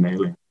coach is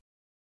nailing.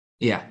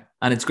 Yeah.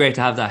 And it's great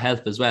to have that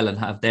help as well and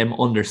have them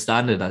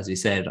understand it, as you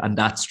said. And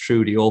that's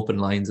through the open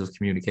lines of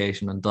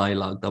communication and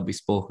dialogue that we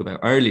spoke about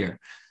earlier.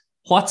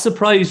 What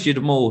surprised you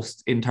the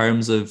most in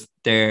terms of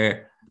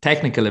their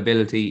technical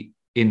ability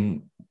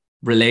in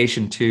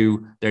relation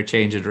to their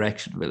change of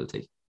direction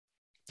ability?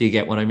 Do you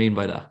get what I mean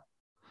by that?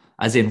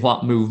 As in,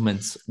 what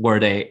movements were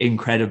they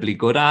incredibly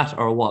good at,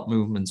 or what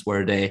movements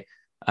were they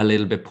a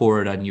little bit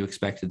poorer than you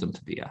expected them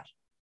to be at?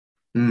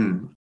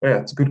 Yeah,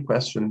 it's a good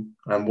question,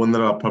 and one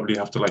that I'll probably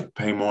have to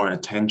pay more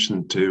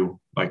attention to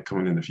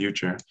coming in the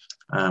future.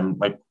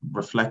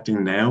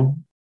 Reflecting now,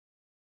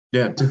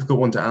 yeah, difficult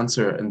one to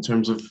answer in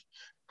terms of,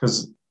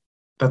 because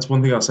that's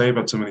one thing I'll say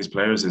about some of these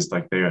players is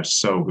they are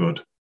so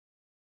good,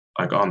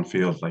 on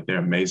field, they're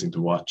amazing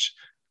to watch,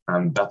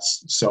 and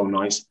that's so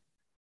nice.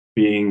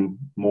 Being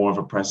more of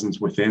a presence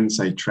within,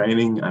 say,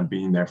 training and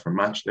being there for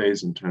match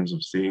days in terms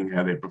of seeing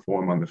how they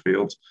perform on the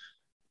field.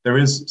 There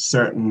is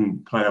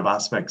certain kind of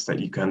aspects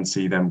that you can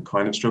see them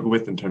kind of struggle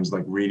with in terms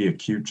of really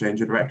acute change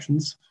of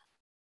directions,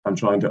 and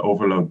trying to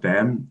overload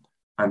them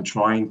and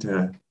trying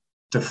to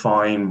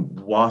define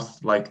what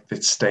the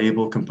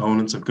stable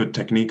components of good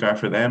technique are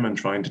for them and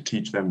trying to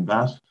teach them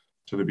that.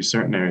 So there'll be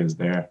certain areas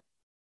there.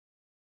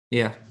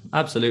 Yeah,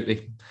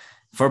 absolutely.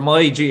 For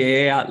my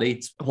GAA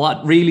athletes,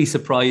 what really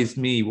surprised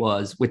me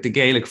was with the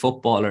Gaelic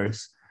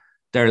footballers,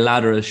 their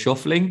lateral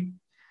shuffling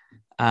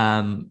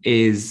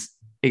is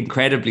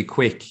incredibly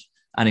quick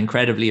and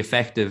incredibly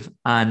effective.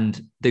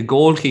 And the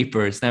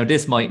goalkeepers, now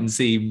this mightn't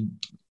seem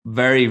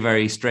very,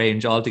 very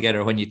strange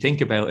altogether when you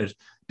think about it,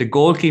 the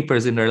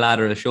goalkeepers in their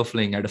lateral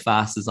shuffling are the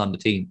fastest on the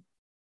team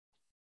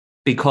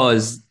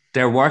because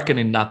they're working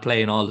in that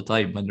plane all the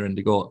time when they're in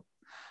the goal.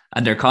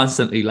 And they're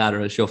constantly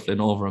lateral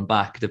shuffling over and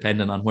back,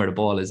 depending on where the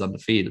ball is on the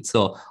field.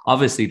 So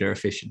obviously they're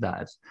efficient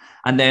at it.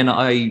 And then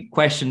I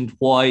questioned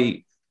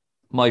why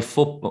my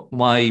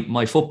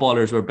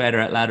footballers were better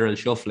at lateral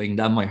shuffling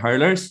than my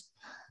hurlers.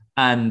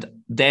 And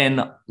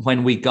then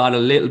when we got a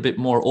little bit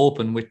more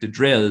open with the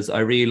drills, I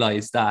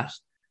realized that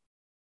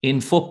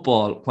in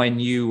football, when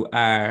you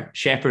are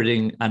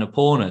shepherding an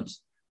opponent,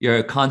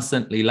 you're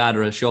constantly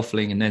lateral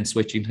shuffling and then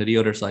switching to the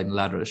other side and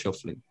lateral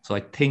shuffling. So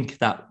I think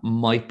that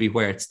might be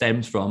where it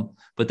stems from.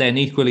 But then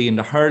equally in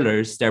the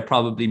hurlers, they're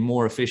probably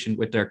more efficient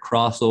with their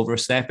crossover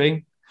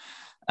stepping.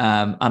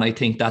 And I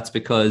think that's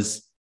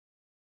because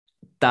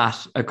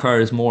that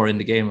occurs more in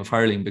the game of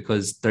hurling,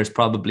 because there's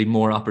probably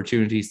more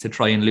opportunities to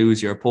try and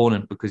lose your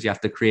opponent because you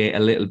have to create a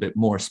little bit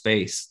more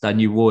space than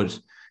you would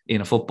in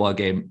a football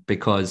game,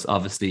 because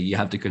obviously you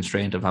have the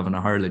constraint of having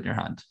a hurl in your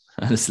hand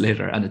and a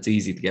sliotar, and it's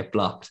easy to get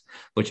blocked,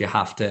 but you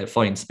have to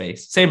find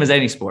space. Same as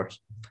any sport.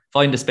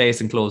 Find a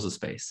space and close a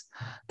space.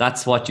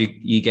 That's what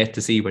you get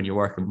to see when you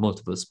work in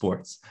multiple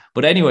sports.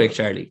 But anyway,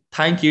 Charlie,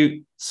 thank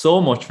you so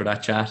much for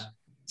that chat.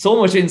 So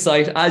much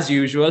insight as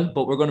usual,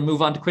 but we're going to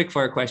move on to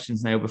quickfire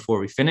questions now before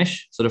we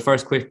finish. So the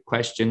first quick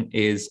question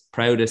is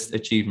proudest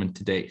achievement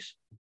to date.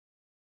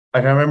 I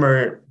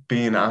remember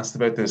being asked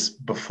about this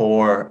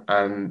before,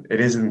 and it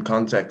is in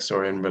context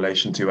or in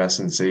relation to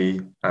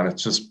S&C, and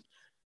it's just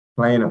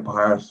playing a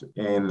part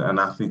in an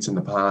athlete's in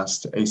the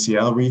past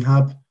ACL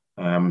rehab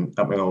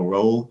at my old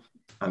role.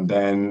 And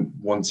then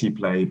once he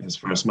played his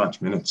first match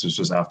minutes, it was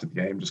just after the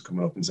game, just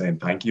coming up and saying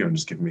thank you and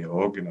just giving me a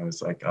hug. And I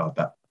was like, oh,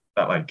 that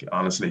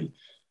honestly,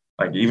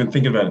 even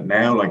thinking about it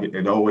now,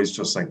 it always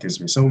just gives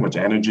me so much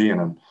energy,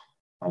 and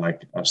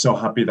I'm so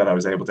happy that I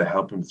was able to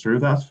help him through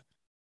that.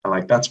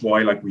 And that's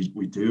why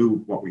we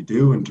do what we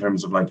do in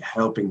terms of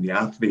helping the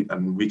athlete.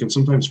 And we can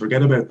sometimes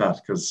forget about that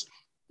because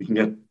we can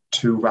get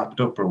too wrapped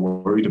up or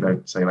worried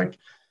about, say,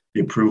 the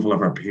approval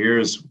of our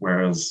peers,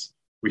 whereas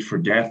we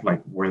forget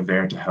we're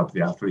there to help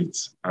the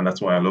athletes. And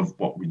that's why I love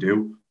what we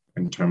do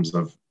in terms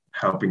of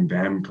helping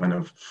them kind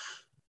of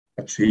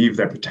achieve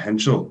their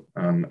potential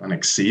and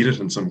exceed it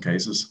in some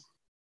cases.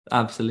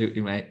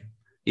 Absolutely, mate.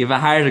 You have a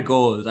heart of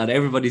gold, and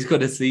everybody's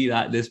going to see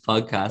that in this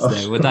podcast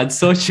now. But that's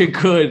such a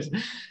good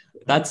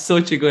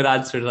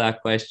answer to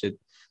that question.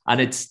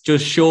 And it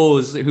just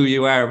shows who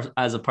you are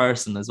as a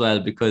person as well,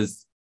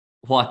 because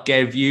what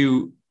gave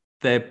you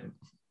the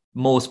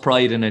most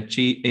pride in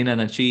an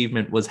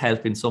achievement was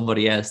helping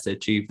somebody else to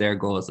achieve their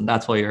goals, and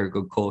that's why you're a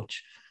good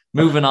coach.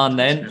 Moving on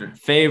then,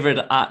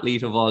 favorite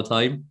athlete of all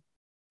time?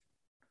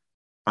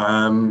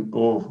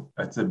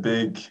 It's a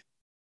big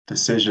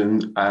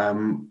decision.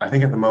 I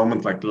think at the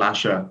moment, like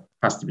Lasha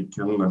has to be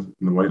killing it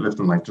in the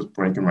weightlifting, like just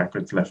breaking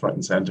records left, right,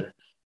 and centre.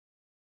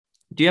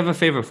 Do you have a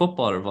favorite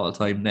footballer of all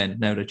time then,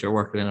 now that you're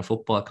working in a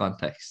football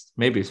context?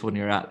 Maybe it's one of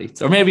your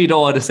athletes, or maybe you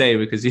don't want to say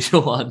because you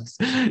don't want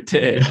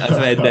to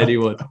offend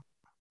anyone.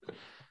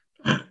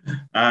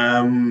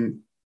 I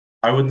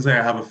wouldn't say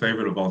I have a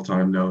favorite of all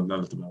time. No,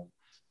 not at the moment.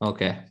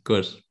 Okay,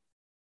 good.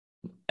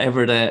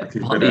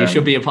 You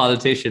should be a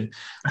politician.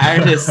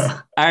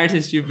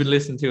 Artists you've been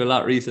listening to a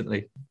lot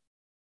recently.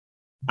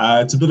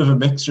 It's a bit of a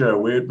mixture, a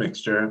weird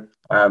mixture.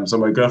 So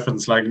my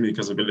girlfriend's slagging me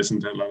because I've been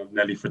listening to a lot of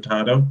Nelly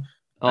Furtado.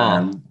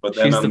 But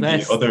then on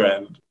the other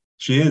end,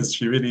 she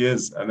really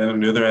is. And then on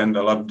the other end,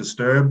 a lot of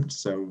Disturbed.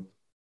 So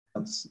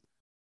that's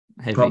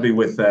heavy. Probably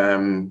with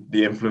the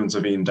influence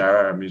of Ian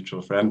Dara, our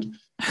mutual friend.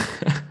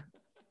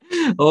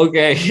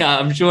 Okay, yeah,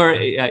 I'm sure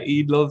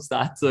he loves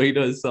that, so he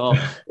does. So,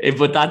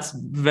 but that's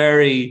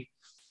very.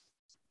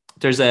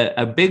 There's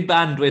a big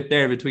bandwidth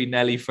there between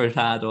Nelly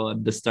Furtado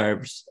and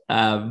Disturbed.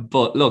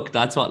 But look,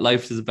 that's what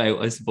life is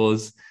about, I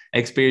suppose.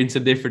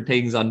 Experiencing different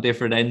things on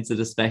different ends of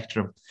the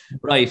spectrum.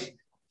 Right.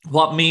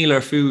 What meal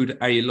or food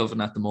are you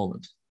loving at the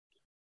moment?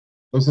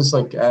 There's this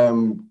like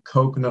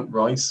coconut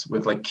rice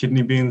with like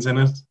kidney beans in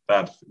it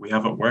that we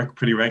have at work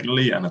pretty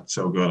regularly, and it's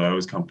so good. I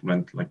always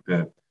compliment like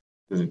the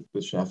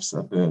chefs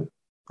at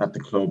the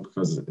club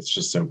because it's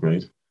just so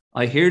great.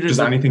 I hear there's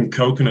just anything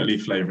coconutly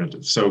flavored.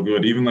 It's so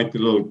good. Even like the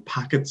little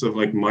packets of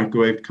like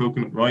microwave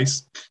coconut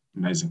rice,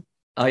 amazing.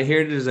 I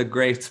hear there's a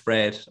great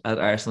spread at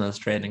Arsenal's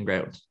training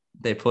ground.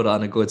 They put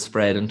on a good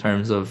spread in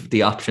terms of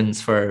the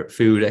options for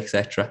food,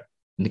 etc.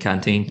 in the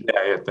canteen.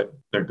 Yeah,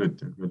 they're good.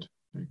 They're good.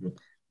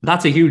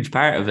 That's a huge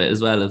part of it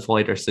as well, of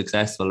why they're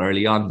successful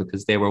early on,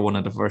 because they were one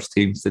of the first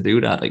teams to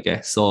do that, I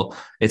guess. So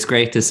it's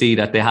great to see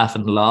that they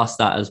haven't lost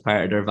that as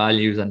part of their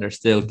values, and they're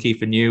still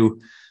keeping you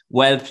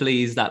well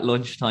pleased at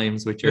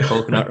lunchtimes with your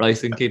coconut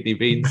rice and kidney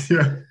beans.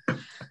 Yeah.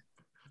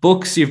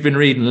 Books you've been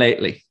reading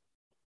lately?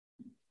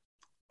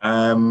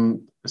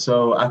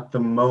 So at the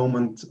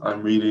moment,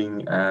 I'm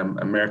reading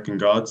American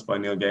Gods by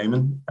Neil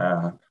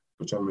Gaiman,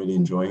 which I'm really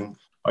enjoying.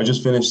 I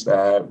just finished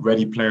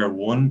Ready Player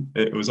One.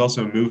 It was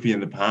also a movie in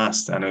the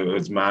past, and it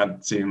was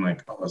mad seeing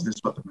like, oh, is this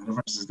what the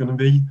metaverse is going to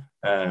be?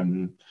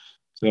 So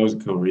that was a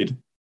cool read.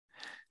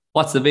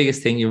 What's the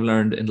biggest thing you've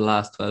learned in the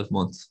last 12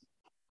 months?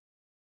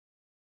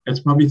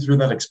 It's probably through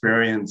that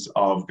experience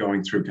of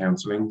going through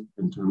counselling,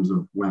 in terms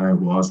of when I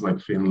was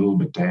like feeling a little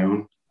bit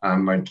down,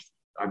 and like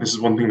this is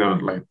one thing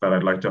that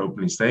I'd like to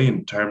openly say,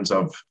 in terms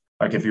of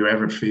like, if you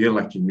ever feel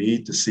like you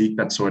need to seek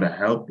that sort of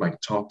help, like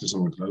talk to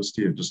someone close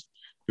to you, just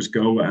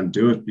go and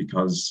do it,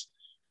 because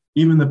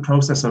even the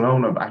process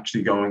alone of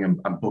actually going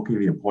and booking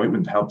the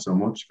appointment helped so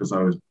much, because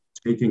I was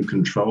taking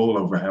control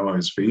over how I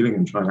was feeling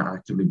and trying to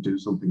actively do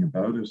something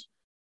about it.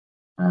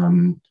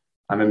 And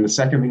then the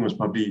second thing was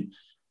probably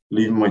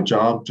leaving my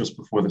job just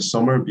before the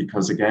summer,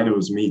 because again, it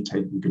was me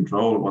taking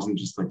control. It wasn't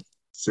just like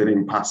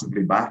sitting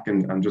passively back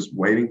and just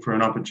waiting for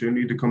an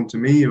opportunity to come to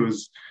me.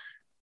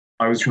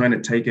 I was trying to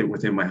take it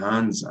within my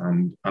hands,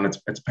 and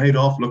it's paid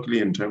off, luckily,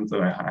 in terms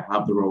that I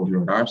have the role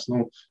here at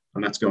Arsenal,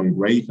 and that's going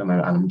great, and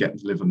I'm getting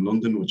to live in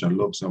London, which I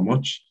love so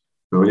much.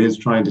 So it is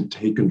trying to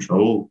take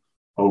control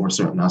over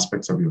certain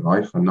aspects of your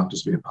life and not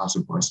just be a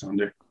passive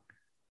bystander.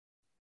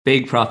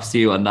 Big props to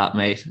you on that,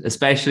 mate.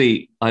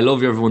 Especially, I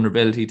love your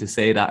vulnerability to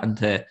say that and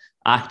to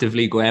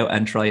actively go out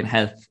and try and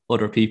help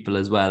other people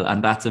as well.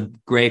 And that's a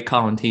great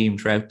common theme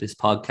throughout this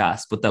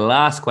podcast. But the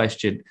last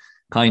question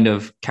kind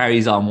of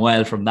carries on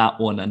well from that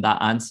one and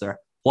that answer.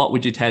 What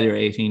would you tell your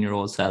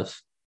 18-year-old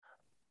self?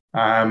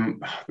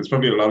 There's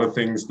probably a lot of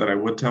things that I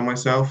would tell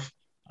myself,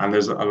 and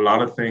there's a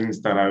lot of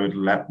things that I would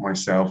let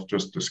myself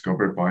just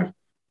discover by,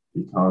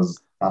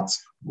 because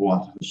that's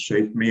what has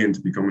shaped me into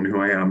becoming who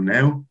I am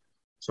now.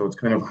 So it's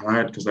kind of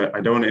hard because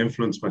I don't want to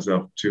influence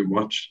myself too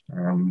much.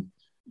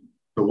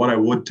 But what I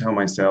would tell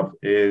myself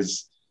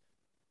is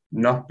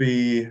not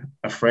be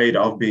afraid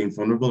of being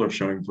vulnerable or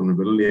showing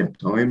vulnerability at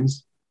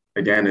times.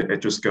 Again, it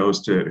just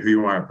goes to who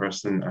you are a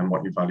person and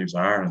what your values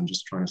are, and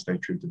just trying to stay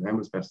true to them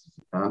as best as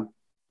you can.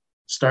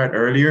 Start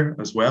earlier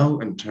as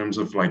well, in terms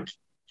of like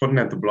putting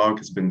out the blog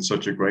has been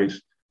such a great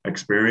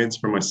experience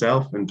for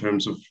myself, in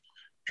terms of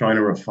trying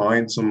to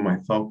refine some of my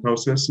thought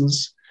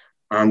processes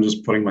and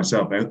just putting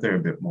myself out there a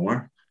bit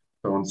more.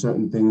 So on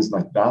certain things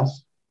like that,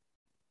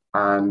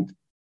 and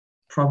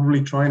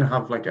probably trying to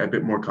have like a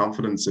bit more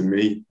confidence in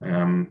me.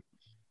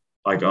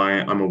 Like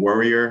I'm a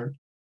worrier,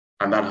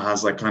 and that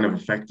has like kind of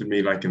affected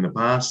me like in the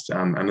past,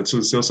 and it's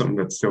still something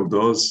that still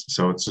does.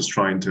 So it's just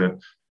trying to,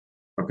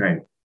 okay,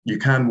 you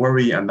can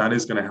worry, and that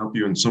is going to help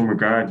you in some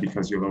regard,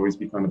 because you'll always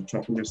be kind of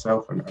checking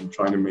yourself and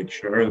trying to make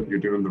sure that you're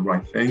doing the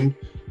right thing.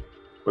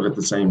 But at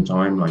the same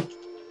time, like,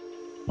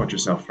 put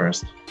yourself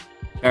first.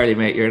 Charlie,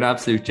 mate, you're an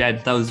absolute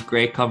gent. That was a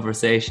great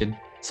conversation.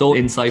 So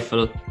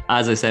insightful,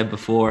 as I said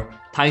before.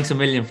 Thanks a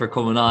million for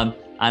coming on,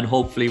 and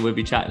hopefully we'll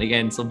be chatting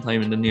again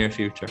sometime in the near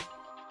future.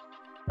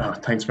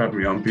 Thanks for having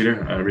me on,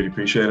 Peter. I really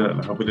appreciate it, and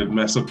I hope I didn't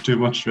mess up too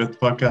much with the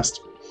podcast.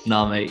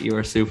 No, mate, you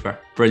were super.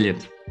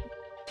 Brilliant.